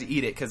 and I had to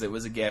eat it because it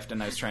was a gift,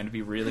 and I was trying to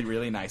be really,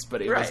 really nice,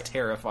 but it was Right.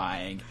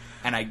 terrifying,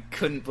 and I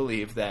couldn't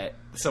believe that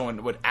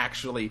someone would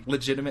actually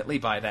legitimately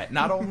buy that,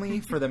 not only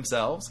for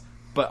themselves,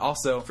 but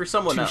also For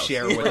someone to else.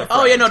 share with a friend.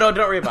 Oh, yeah, no, don't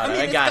worry about it.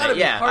 I it's got gotta it.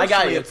 be Yeah, I got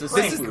partially you. a It's a prank,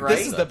 This is, seafood this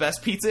is pizza. the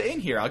best pizza in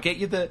here. I'll get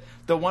you the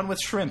one with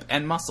shrimp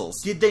and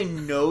mussels. Did they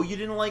know you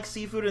didn't like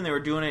seafood and they were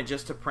doing it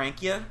just to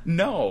prank you?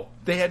 No,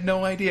 they had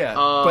no idea.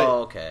 Oh, But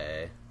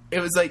okay. it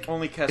was like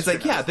Only Kester it's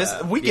like, yeah, knows this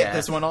that. we get Yeah.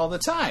 this one all the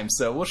time,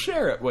 so we'll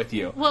share it with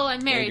you. Well,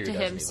 I'm married Andrew to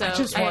him, doesn't so I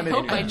just I wanted-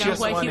 hope I I know just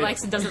what he wanted-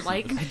 likes and doesn't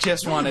like. I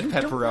just wanted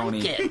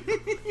pepperoni.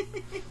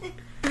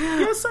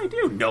 Yes, I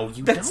do. No,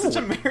 you That's don't.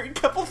 such a married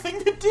couple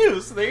thing to do.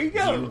 So there you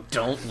go. You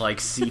don't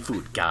like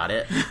seafood. Got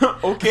it.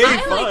 Okay, I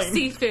fine. like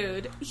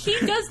seafood. He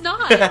does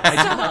not. I do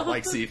so- not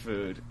like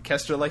seafood.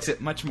 Kester likes it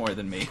much more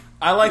than me.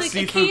 I like Like,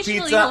 seafood occasionally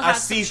pizza. he'll I have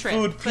see some food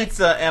shrimp, but-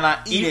 pizza and I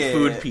eat it.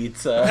 Food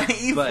pizza. I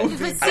eat But- food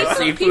But pizza. I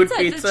see food that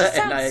pizza just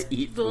and I sounds-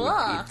 eat food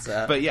Ugh.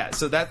 pizza. But yeah,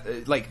 so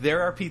that like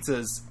there are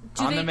pizzas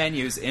Do on they- the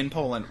menus in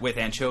Poland with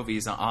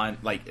anchovies on.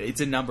 Like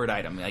it's a numbered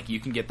item. Like you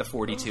can get the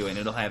 42 and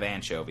it'll have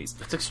anchovies.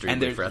 That's extremely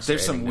And there's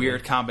frustrating some to me.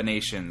 weird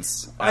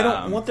combinations. I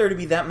don't want there to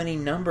be that many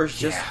numbers.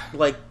 Just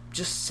Yeah.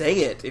 just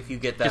say it if you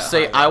get that. Just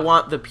say, high. I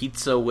want the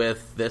pizza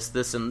with this,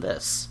 this, and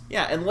this.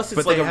 Yeah, unless it's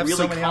But like they a have really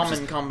so many common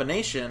options.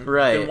 combination,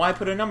 Right. then why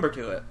put a number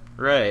to it?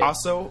 Right.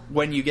 Also,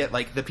 when you get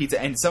like the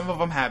pizza, and some of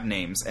them have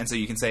names, and so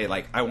you can say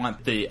like, I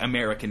want the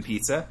American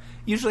pizza.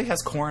 Usually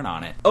has corn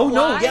on it. Oh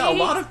no, Why? yeah, a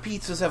lot of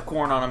pizzas have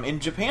corn on them.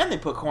 In Japan, they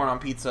put corn on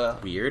pizza.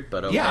 Weird,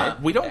 but okay. Yeah,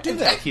 we don't do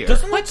that here.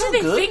 Doesn't What that do sound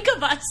they good? think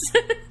of us?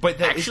 But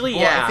Actually,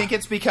 well, yeah. I think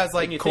it's because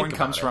When like you corn think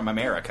comes about from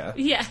America.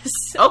 Yes.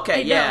 Okay, I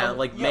yeah, know.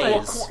 like Yeah,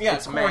 maize. well,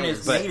 corn maize.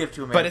 is native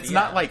to America. But it's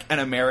not like an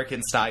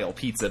American style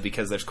pizza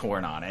because there's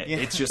corn on it. Yeah.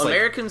 It's just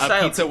American like a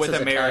style pizza with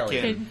pizza's American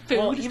Italian. Food.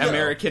 Well, even-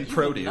 American even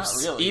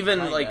produce. not really, Even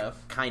kind like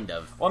of. kind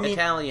of Well, I mean,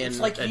 Italian it's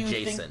like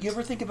adjacent. You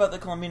ever think about the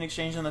Columbian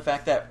Exchange and the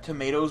fact that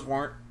tomatoes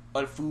weren't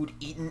a food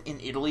eaten in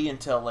Italy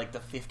until like the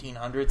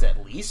 1500s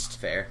at least?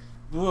 Fair.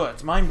 Ugh,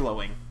 it's mind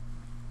blowing.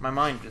 My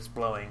mind is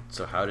blowing.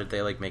 So how did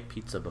they like make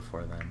pizza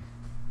before then?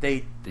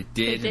 They They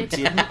did. They did.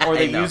 didn't, or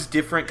they I know. used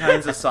different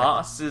kinds of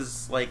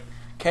sauces. Like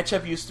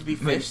ketchup used to be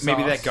fish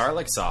Maybe sauce. that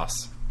garlic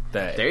sauce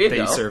that There you they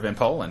go. serve in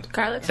Poland.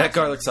 Garlic That sauce.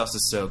 garlic sauce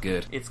is so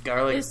good. It's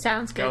garlic. It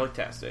sounds good.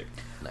 Garlic-tastic.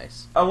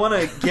 Nice. I want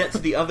to get to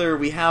the other.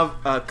 We have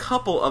a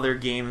couple other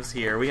games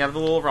here. We have the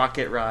little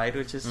rocket ride,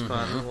 which is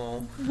fun. A little.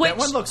 Which,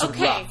 one looks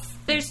okay. rough.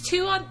 There's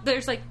two on.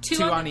 There's like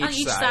two on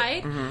each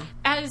side.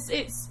 As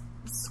it's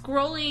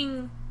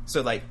scrolling.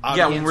 So like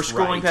Yeah, when we're audience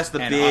scrolling right past the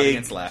and big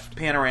audience left.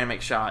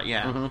 panoramic shot.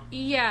 Yeah.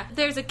 Yeah,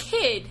 there's a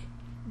kid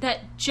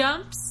that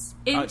jumps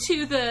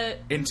into the.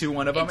 Into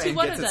one of them Into and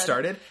one gets of it them.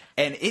 started,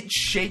 and it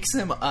shakes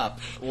him up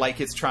like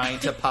it's trying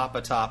to pop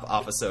a top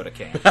off a soda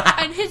can.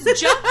 And his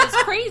jump is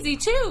crazy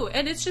too,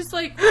 and it's just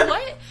like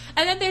what?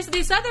 And then there's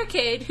this other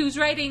kid who's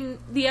riding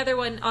the other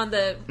one on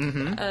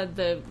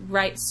the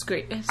right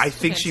screen. I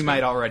think she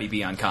might already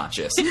be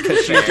unconscious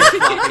because she's just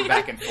flopping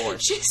back and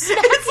forth. She's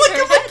it's Like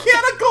a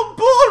mechanical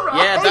bull ride.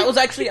 Yeah, that was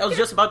actually I was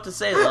just about to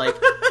say like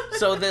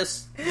so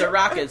the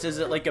rockets, is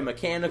it like a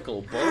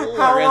mechanical bull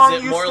How or long is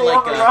it you more stay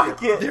like on the a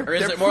rocket? or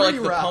is They're it more like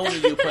pretty the rough. pony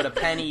you put a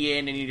penny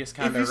in and you just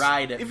kind of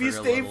ride it If for you a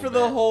stay little for bit.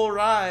 the whole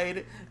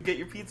ride, you get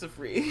your pizza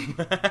free.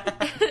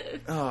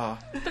 Oh,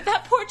 But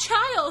that poor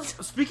child.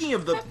 Speaking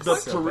of the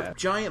So bad.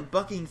 giant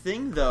bucking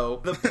thing, though,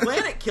 the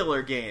Planet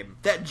Killer game,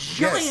 that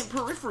giant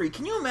periphery.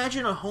 Can you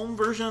imagine a home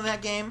version of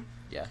that game?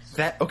 Yes.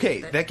 that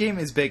game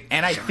is big,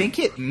 and I think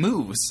it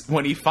moves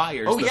when he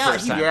fires. Oh, the yeah,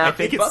 first he- time. yeah, I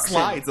think it it bucks him.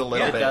 slides a little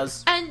Yeah, it bit. It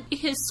does. And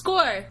his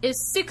score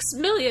is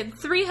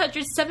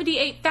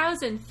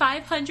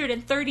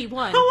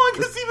 6,378,531. How long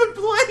is he been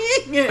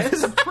playing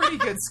It's it? a pretty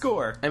good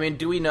score. I mean,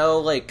 do we know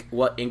like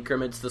what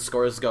increments the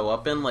scores go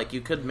up in? Like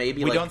you could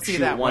maybe We like don't see shoot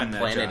that one one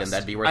planet just. and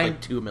that'd be worth I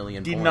like 2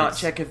 million Did points. not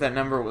check if that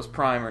number was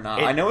prime or not.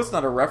 It- I know it's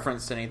not a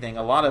reference to anything.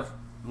 A lot of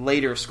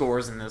later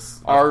scores in this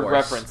are course.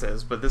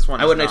 references, but this one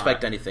I is wouldn't not.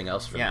 expect anything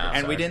else from Yeah. them.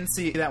 And we sorry. didn't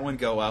see that one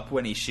go up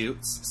when he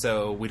shoots,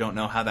 so we don't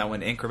know how that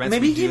one increments.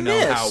 Maybe we he do know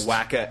how missed.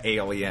 Wacka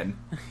Alien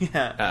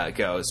Yeah.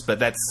 goes, but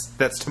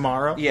that's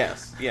tomorrow.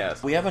 Yes.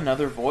 We have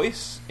another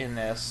voice in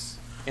this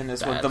one, the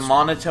That's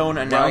monotone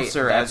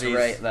announcer right, as that's he's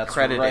right, that's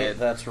credited. right,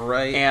 that's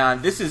right.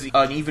 And this is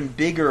an even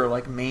bigger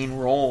like main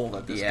role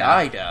that this Yeah.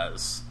 guy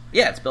does.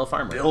 Yeah, it's Bill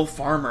Farmer. Bill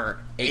Farmer,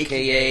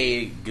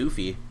 AKA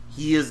Goofy.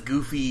 He is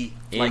Goofy.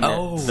 In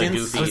Oh, the since-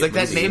 Goofy I was like,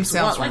 that movie. name Since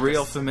sounds what, like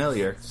real the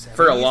familiar.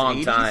 For a 70s, long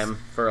 80s? time.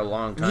 For a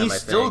long time, He's I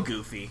still think.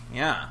 Goofy.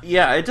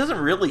 Yeah. It doesn't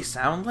really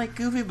sound like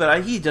Goofy,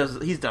 but he's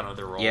done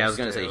other roles. Yeah, I was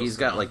gonna say too, he's so.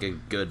 got like a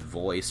good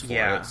voice for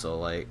Yeah. it. So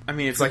like, I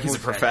mean, It's like he's a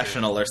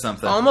professional or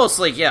something. almost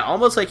like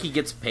he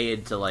gets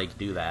paid to like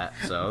do that.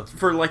 So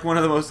for like one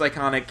of the most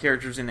iconic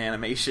characters in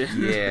animation.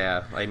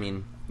 yeah, I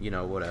mean,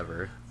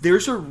 whatever.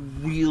 There's a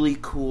really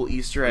cool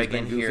Easter He's egg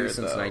been in Goofy here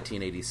since though.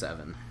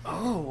 1987.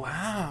 Oh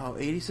wow,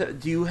 87.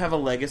 Do you have a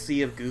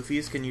legacy of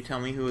Goofies? Can you tell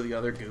me who the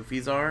other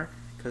Goofies are?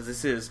 Because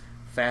this is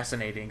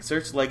fascinating.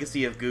 Search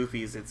Legacy of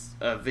Goofies. It's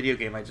a video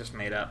game I just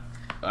made up.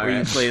 Where you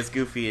Alright. play as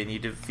Goofy and you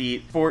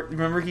defeat...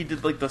 Remember he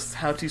did like the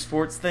how-to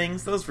sports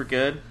things? Those were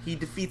good. He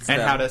defeats and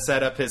them. how to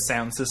set up his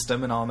sound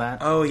system and all that.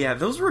 Oh yeah,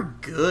 those were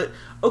good.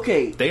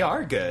 Okay, They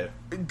are good.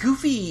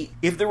 Goofy,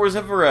 if there was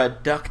ever a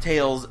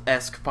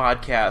DuckTales-esque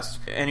podcast,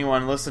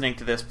 anyone listening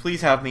to this,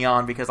 please have me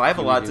on because I have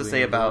a lot to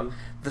say about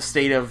the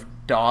state of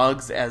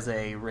dogs as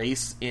a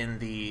race in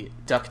the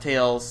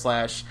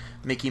DuckTales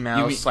 / Mickey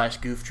Mouse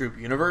 / Goof Troop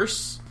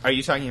universe. Are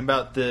you talking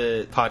about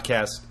the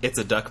podcast It's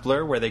a Duck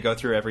Blur, where they go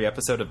through every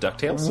episode of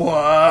DuckTales? What?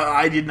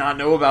 I did not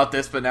know about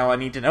this, but now I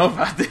need to know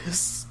about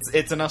this.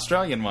 It's an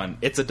Australian one.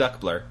 It's a Duck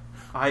Blur.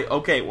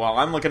 Okay, well,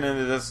 I'm looking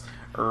into this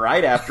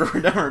right after we're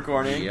done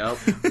recording. Yep.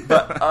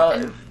 But,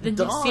 The new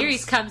dogs.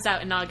 series comes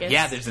out in August.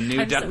 Yeah, there's a new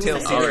I'm so DuckTales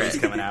excited. series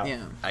Alright. coming out.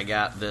 Yeah. I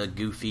got the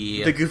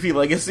Goofy The Goofy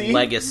Legacy?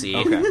 Legacy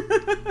Okay.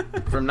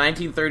 from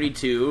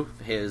 1932,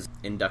 his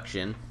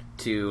induction,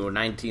 to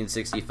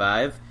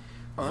 1965,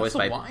 Oh, voiced that's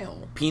by a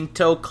while.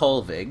 Pinto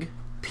Colvig.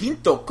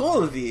 Pinto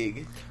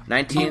Colvig.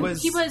 19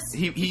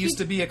 He used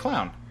to be a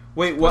clown.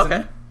 Wait, what?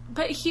 Okay.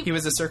 But He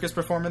was a circus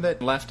performer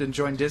that left and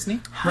joined Disney.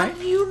 How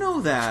do you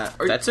know that?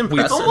 That's We,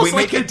 impressive. almost we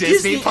make like a a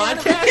Disney, Disney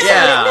podcast.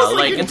 Yeah, almost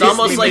like like a it's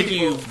almost Disney like movie.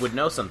 you would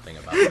know something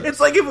about this. It's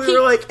like if we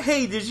were like,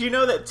 hey, did you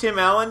know that Tim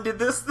Allen did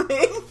this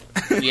thing?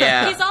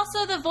 Yeah. He's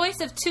also the voice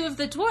of two of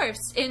the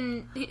dwarfs.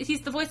 He's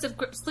the voice of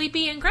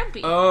Sleepy and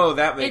Grumpy. Oh,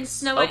 that in makes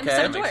Snow White and the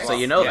Seven Dwarfs. So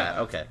you know Yeah. that.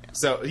 Okay.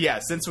 So, yeah,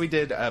 since we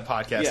did a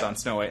podcast Yeah. on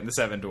Snow White and the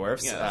Seven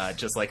Dwarfs, Yeah.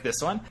 just like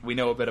this one, we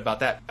know a bit about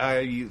that.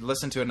 You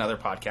listened to another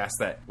podcast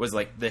that was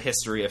like the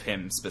history of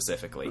him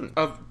specifically.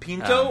 Of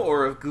Pinto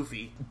or of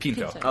Goofy?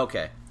 Pinto. Pinto.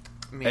 Okay.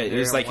 I mean, It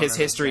was they're like one his and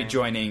the history same.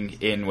 joining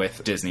in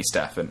with Disney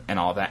stuff and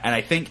all that. And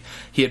I think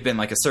he had been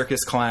like a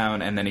circus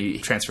clown, and then he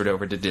transferred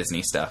over to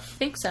Disney stuff. I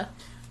think so.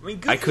 I mean,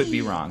 Goofy, I could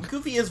be wrong.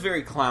 Goofy is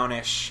very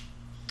clownish.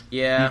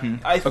 Yeah.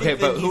 I think Okay, that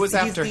but who was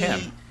he's after the-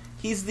 him?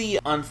 He's the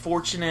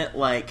unfortunate,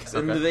 like,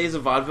 in Okay. the days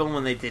of vaudeville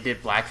when they did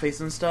blackface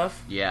and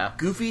stuff. Yeah.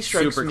 Goofy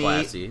strikes Super me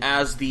classy.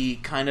 as the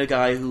kind of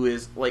guy who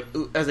is, like,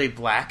 as a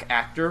black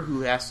actor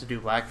who has to do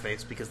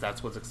blackface because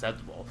that's what's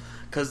acceptable.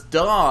 Because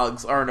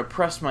dogs are an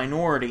oppressed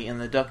minority in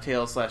the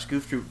DuckTales /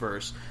 Goof Troop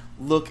verse.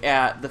 Look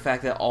at the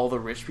fact that all the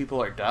rich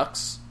people are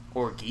ducks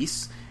or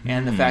geese,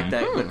 and the fact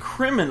that the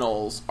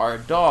criminals are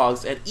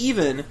dogs, and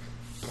even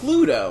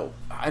Pluto.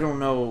 I don't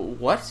know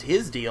what's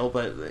his deal,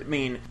 but I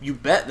mean, you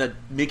bet that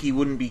Mickey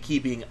wouldn't be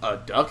keeping a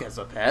duck as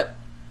a pet.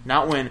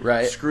 Not when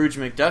Right. Scrooge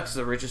McDuck's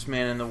the richest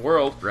man in the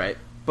world. Right.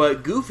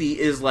 But Goofy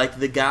is like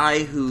the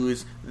guy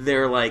who's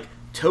their like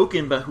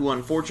token, but who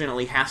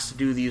unfortunately has to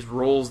do these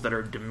roles that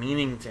are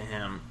demeaning to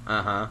him.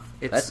 Uh-huh.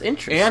 It's, That's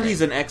interesting. And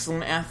he's an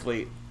excellent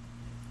athlete.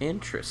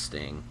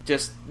 Interesting.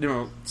 Just,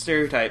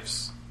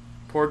 stereotypes.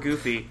 Poor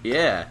Goofy.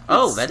 Yeah.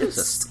 Oh, that is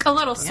It's a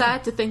little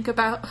sad to think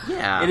about.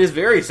 Yeah. It is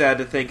very sad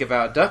to think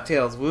about.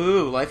 DuckTales,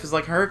 woo, life is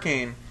like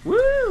Hurricane.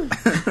 Woo!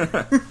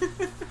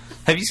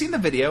 Have you seen the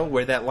video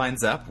where that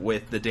lines up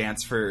with the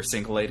dance for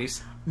single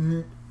ladies?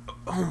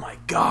 Oh my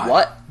god.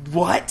 What?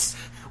 What?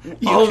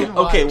 can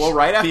Okay, watch well,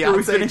 right after we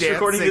Beyonce finish dance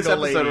recording this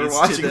single episode, we're ladies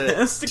watching to the-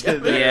 this to together.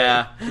 the-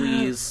 Yeah,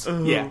 please.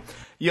 Yeah.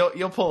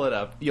 You'll pull it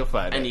up. You'll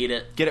find it. I need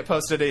it. Get it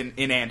posted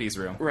in Andy's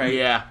room. Right.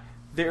 Yeah.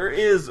 There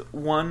is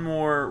one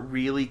more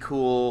really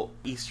cool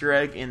Easter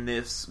egg in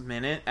this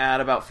minute at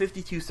about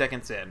 52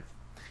 seconds in.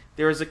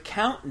 There is a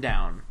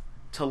countdown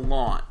to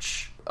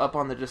launch up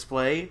on the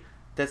display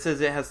that says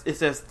it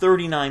says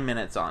 39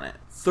 minutes on it.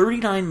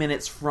 39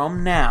 minutes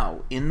from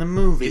now in the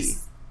movie.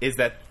 Is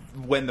that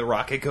when the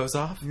rocket goes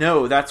off?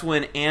 No, that's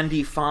when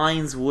Andy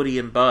finds Woody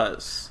and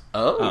Buzz.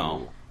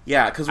 Oh.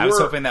 Yeah, because I was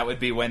hoping that would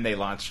be when they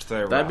launched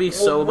their That'd be rocket.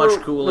 so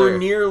much cooler.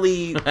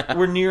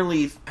 We're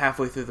nearly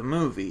halfway through the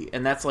movie,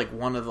 and that's like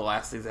one of the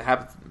last things that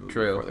happens in the movie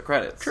True. before the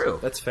credits. True.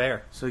 That's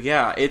fair. So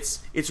yeah,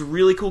 it's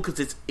really cool because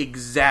it's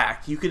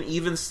exact. You can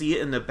even see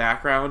it in the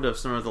background of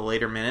some of the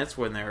later minutes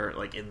when they're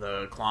like in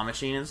the claw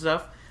machine and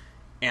stuff,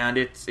 and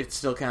it's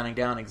still counting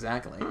down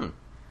exactly.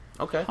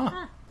 Okay.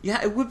 Huh.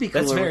 Yeah, it would be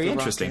cooler. That's very with the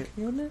interesting. rocket,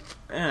 wouldn't it?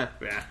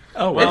 Yeah.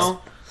 Oh,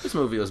 Well, This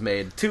movie was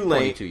made Too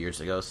late. 22 years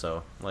ago,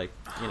 so, like,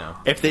 you know.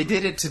 if they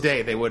did it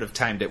today, they would have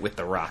timed it with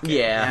the rocket. Yeah.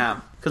 Yeah.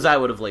 Because I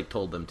would have, like,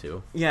 told them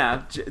to.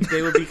 yeah,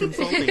 they would be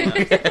consulting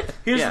us.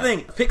 Here's Yeah. the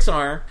thing,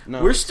 Pixar,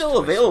 No, we're it's still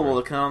Toy available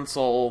Story. to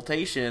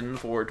consultation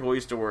for Toy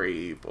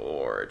Story,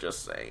 or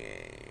just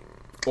saying.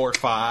 Or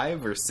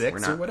 5 or 6 We're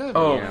not- or whatever.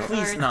 Oh, Yeah.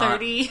 please Or not.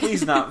 30.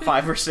 Please not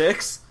 5 or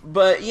 6.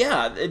 But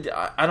yeah,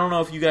 I don't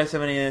know if you guys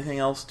have anything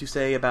else to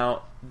say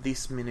about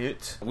this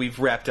minute. We've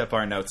wrapped up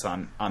our notes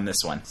on this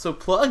one. So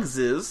plugs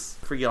is,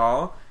 for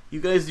y'all, you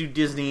guys do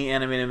Disney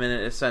Animated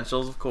Minute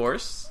Essentials, of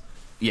course.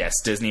 Yes,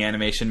 Disney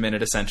Animation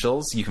Minute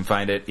Essentials. You can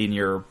find it in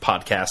your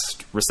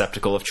podcast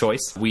receptacle of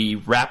choice. We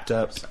wrapped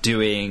up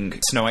doing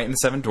Snow White and the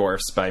Seven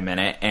Dwarfs by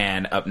minute,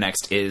 and up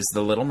next is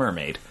The Little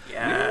Mermaid.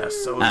 Yeah,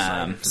 so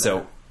excited for So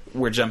that.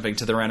 we're jumping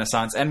to the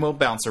Renaissance, and we'll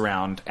bounce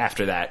around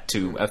after that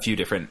to a few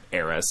different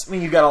eras. I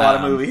mean, you got a lot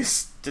of um,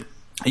 movies to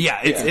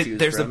Yeah, choose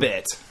there's a from.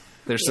 bit.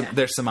 There's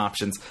Yeah. some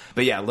options,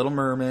 but yeah, Little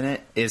Mermaid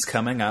is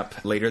coming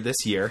up later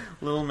this year.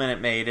 Little Minute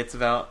Maid. It's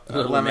about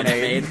Little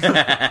lemonade.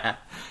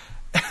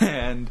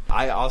 And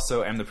I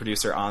also am the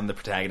producer on the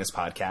Protagonist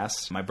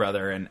podcast. My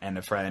brother and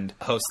a friend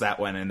host that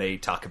one, and they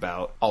talk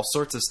about all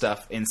sorts of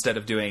stuff. Instead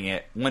of doing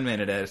it 1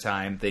 minute at a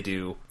time, they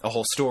do a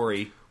whole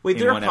story. Wait,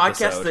 in there are one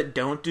podcasts episode. that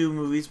don't do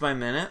movies by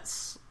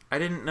minutes? I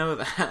didn't know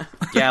that.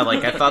 Yeah,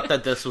 like, I thought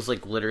that this was,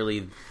 like,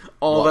 literally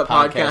All what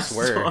that podcasts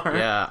were. are.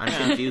 Yeah,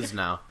 I'm confused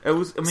now. It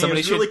was Somebody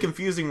really should-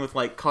 confusing with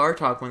like car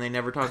talk when they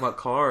never talk about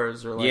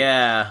cars or like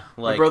Yeah,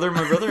 my like... brother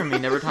and me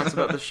never talks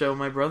about the show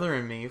My Brother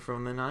and Me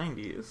from the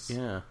 90s.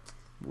 Yeah.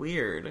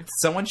 Weird.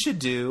 Someone should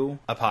do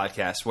a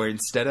podcast where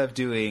instead of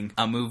doing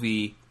a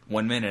movie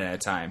 1 minute at a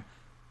time,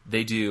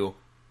 they do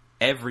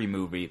every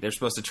movie. They're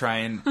supposed to try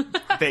and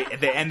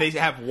they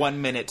have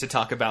 1 minute to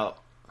talk about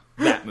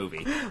that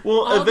movie,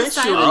 Well, All the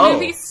eventually. silent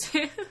movies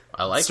too.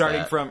 I like starting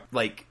that. from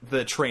like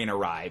the train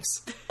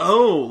arrives.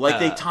 Oh, like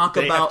they talk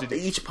they have about to do-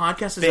 each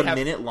podcast is they a have-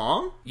 minute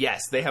long?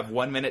 Yes, they have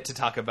 1 minute to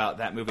talk about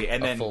that movie,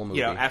 and then full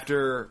you know movie.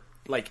 after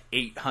like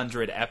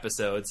 800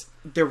 episodes,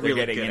 They're really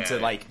getting good into at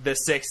it. like the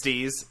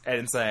 60s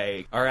and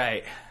say, "All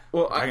right,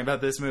 Well, talking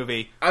about this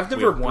movie." I've we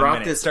never have 1 brought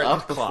minute. this Start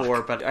up the clock.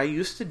 before, but I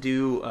used to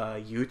do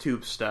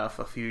YouTube stuff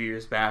a few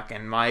years back,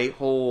 and my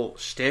whole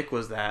shtick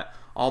was that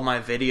all my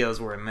videos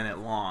were a minute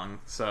long.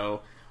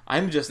 So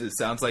It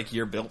sounds like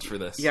you're built for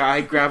this. Yeah,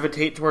 I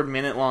gravitate toward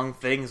minute-long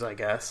things, I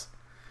guess.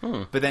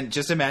 But then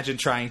just imagine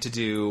trying to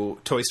do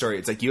Toy Story.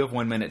 It's like you have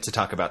 1 minute to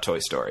talk about Toy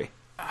Story.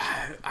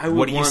 I would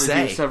What do you want to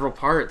say? do several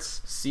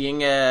parts.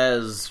 Seeing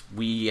as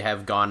we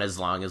have gone as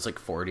long as like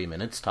 40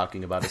 minutes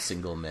talking about a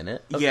single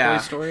minute of Yeah,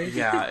 Toy Story.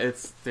 yeah,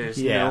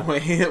 there's Yeah. no way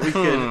that we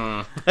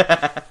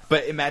could.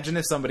 But imagine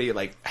if somebody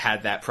like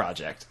had that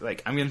project.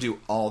 Like, I'm going to do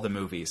all the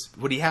movies.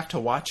 Would he have to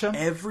watch them?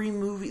 Every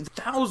movie,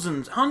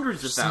 thousands,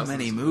 hundreds of So thousands.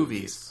 many of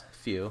movies.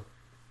 Few.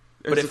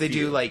 But There's if a they do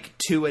few. like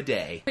 2 a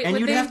day, Wait, And would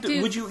you'd they have to, do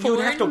you would have to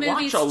foreign watch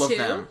movies all of too?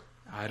 them.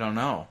 I don't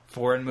know.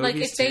 Foreign Like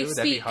movies if they too?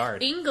 That'd be speak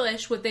hard.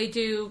 English, would they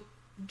do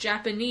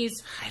Japanese?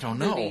 I don't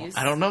know. movies?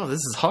 I don't know.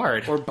 This is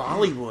hard. Or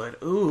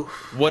Bollywood. Ooh.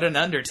 What an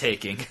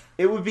undertaking.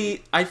 It would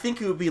be, I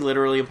think it would be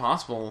literally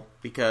impossible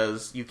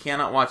because you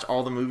cannot watch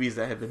all the movies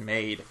that have been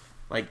made.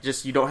 Like,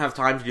 just, you don't have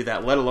time to do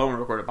that, let alone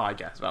record a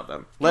podcast about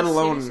them. Let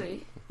alone,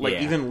 Seriously. like,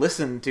 Yeah. even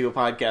listen to a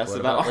podcast What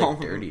about about all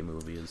like dirty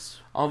movies?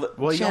 all the.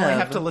 Well, you only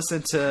have to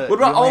listen to. What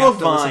about you only all have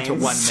the to listen to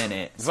Vines? 1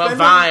 minute. Well, Spend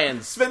a-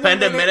 Vines. spend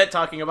Spend a a minute- minute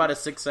talking about a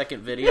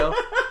 6-second video.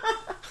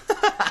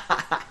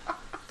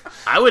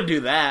 I would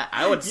do that.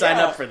 I would sign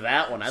Yeah. up for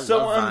that one. I So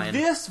love on Vine.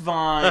 this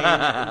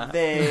Vine,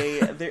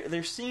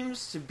 there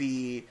seems to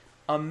be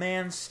a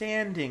man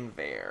standing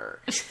there,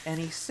 and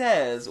he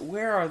says,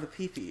 "Where are the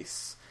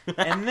peepees?"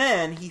 And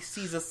then he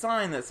sees a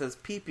sign that says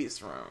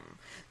 "Peepees Room."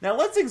 Now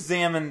let's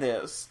examine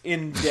this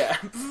in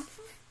depth.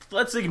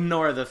 Let's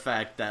ignore the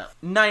fact that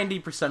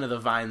 90% of the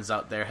Vines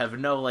out there have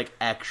no, like,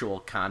 actual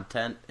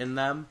content in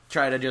them.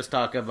 Try to just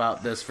talk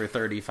about this for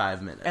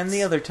 35 minutes. And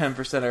the other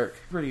 10% are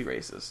pretty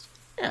racist.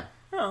 Yeah.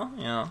 Well,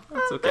 you know,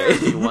 that's okay.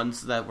 The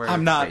ones that were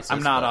I'm not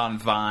racist, on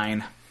but-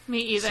 Vine. Me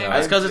either. So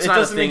that's because it's It not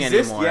a doesn't thing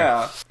exist, anymore.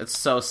 yeah. It's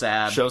so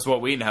sad. Shows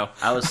what we know.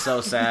 I was so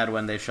sad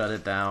when they shut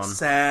it down.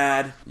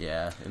 Sad.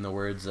 Yeah, in the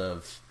words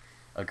of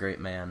a great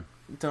man.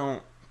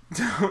 Don't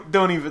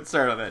even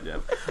start on that,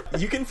 Jeff.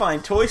 You can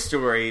find Toy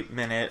Story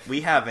Minute.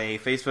 We have a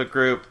Facebook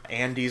group,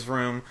 Andy's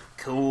Room,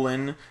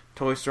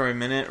 Toy Story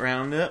Minute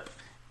Roundup,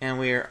 and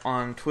we're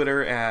on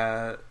Twitter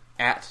at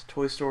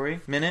Toy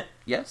Story Minute.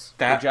 Yes,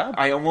 That, good job.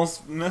 I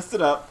almost messed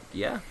it up.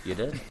 Yeah, you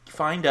did.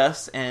 Find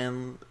us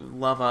and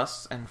love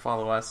us and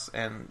follow us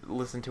and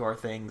listen to our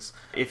things.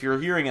 If you're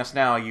hearing us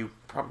now, you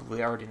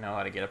probably already know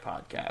how to get a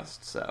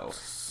podcast, so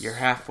you're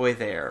halfway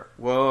there.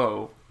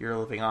 Whoa, you're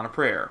living on a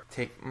prayer.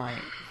 Take my...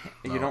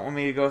 You don't want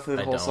me to go through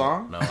the I whole don't.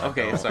 song? No, I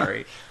okay, don't.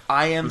 sorry.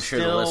 I am I'm sure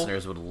still... the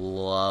listeners would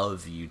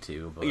love you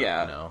to, but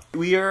Yeah. no.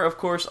 We are, of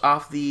course,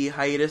 off the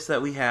hiatus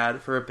that we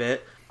had for a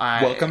bit.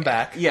 Welcome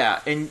back. Yeah,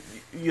 and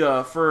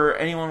for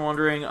anyone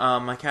wondering,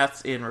 my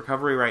cat's in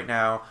recovery right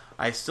now.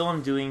 I still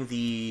am doing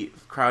the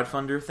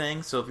crowdfunder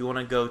thing, so if you want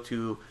to go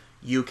to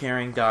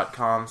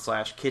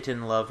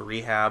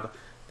youcaring.com/kittenloverehab,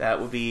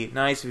 that would be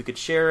nice if you could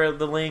share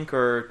the link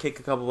or kick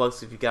a couple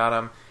bucks if you got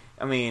them.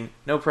 I mean,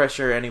 no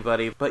pressure,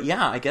 anybody. But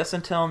yeah, I guess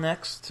until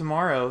next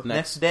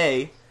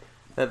day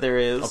that there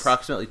is.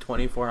 Approximately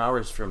 24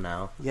 hours from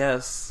now.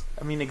 Yes.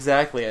 I mean,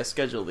 exactly. I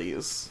schedule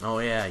these. Oh,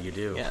 yeah, you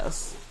do.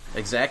 Yes.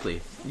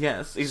 Exactly.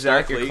 Yes, Start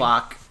exactly. your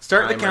clock.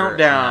 Start the timer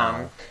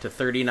countdown. now to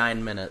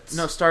 39 minutes.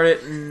 No, start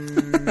it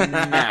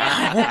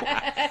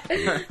now.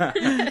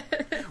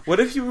 What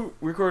if you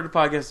recorded a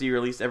podcast that you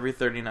released every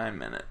 39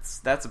 minutes?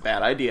 That's a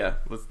bad idea.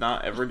 Let's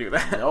not ever do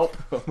that. Nope.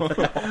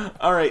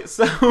 All right,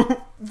 so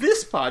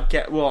this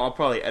podcast, well, I'll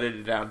probably edit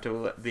it down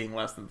to it being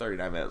less than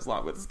 39 minutes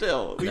long, but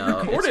still, we No,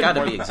 recorded it's got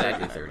to more be than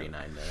exactly 39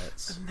 39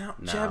 minutes. Now,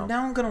 No. Jeb,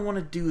 now I'm going to want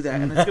to do that,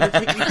 and it's going to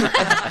take me...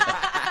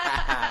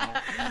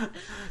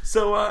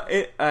 So,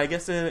 I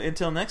guess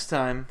until next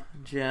time,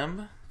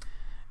 Jem,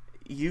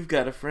 you've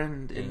got a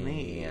friend in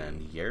me.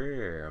 And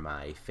you're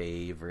my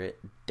favorite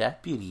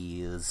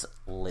deputies,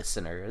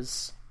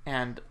 listeners.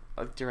 And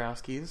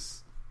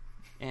Jarowski's.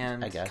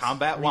 And I guess.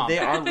 Combat I mean, they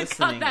Wombat. are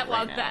listening Combat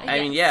right Wombat. now. I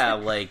mean, yeah,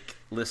 like,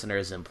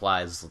 listeners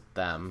implies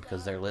them,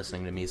 because they're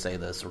listening to me say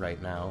this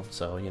right now,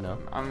 so, you know.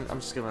 I'm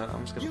just gonna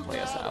play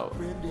us out,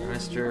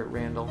 Mr.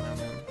 Randall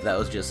Newman. That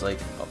was just,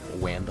 like, a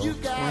Wandle.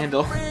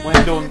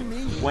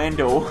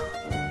 Wando.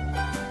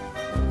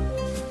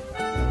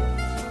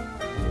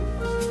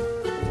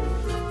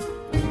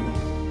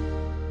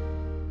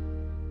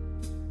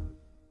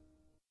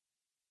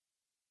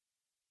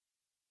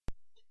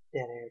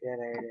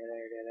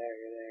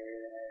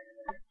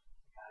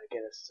 Gotta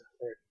get us to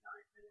 39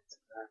 minutes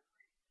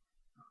exactly.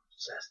 I'm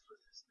obsessed with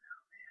this now,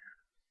 man.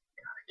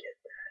 Gotta get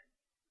that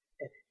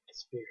editing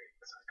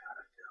experience. I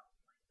gotta film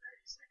like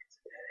 30 seconds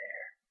of dead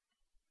air.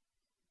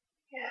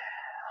 Yeah.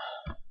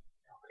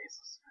 Nobody's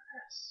listening to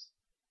this.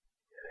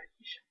 Good,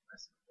 you shouldn't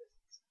listen to this.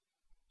 It's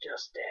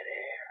just dead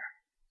air.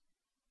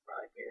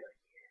 Probably barely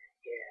hear it.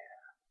 Yeah.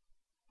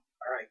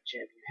 Alright,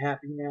 Jeb, you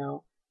happy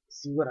now?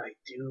 See what I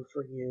do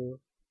for you?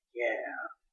 Yeah.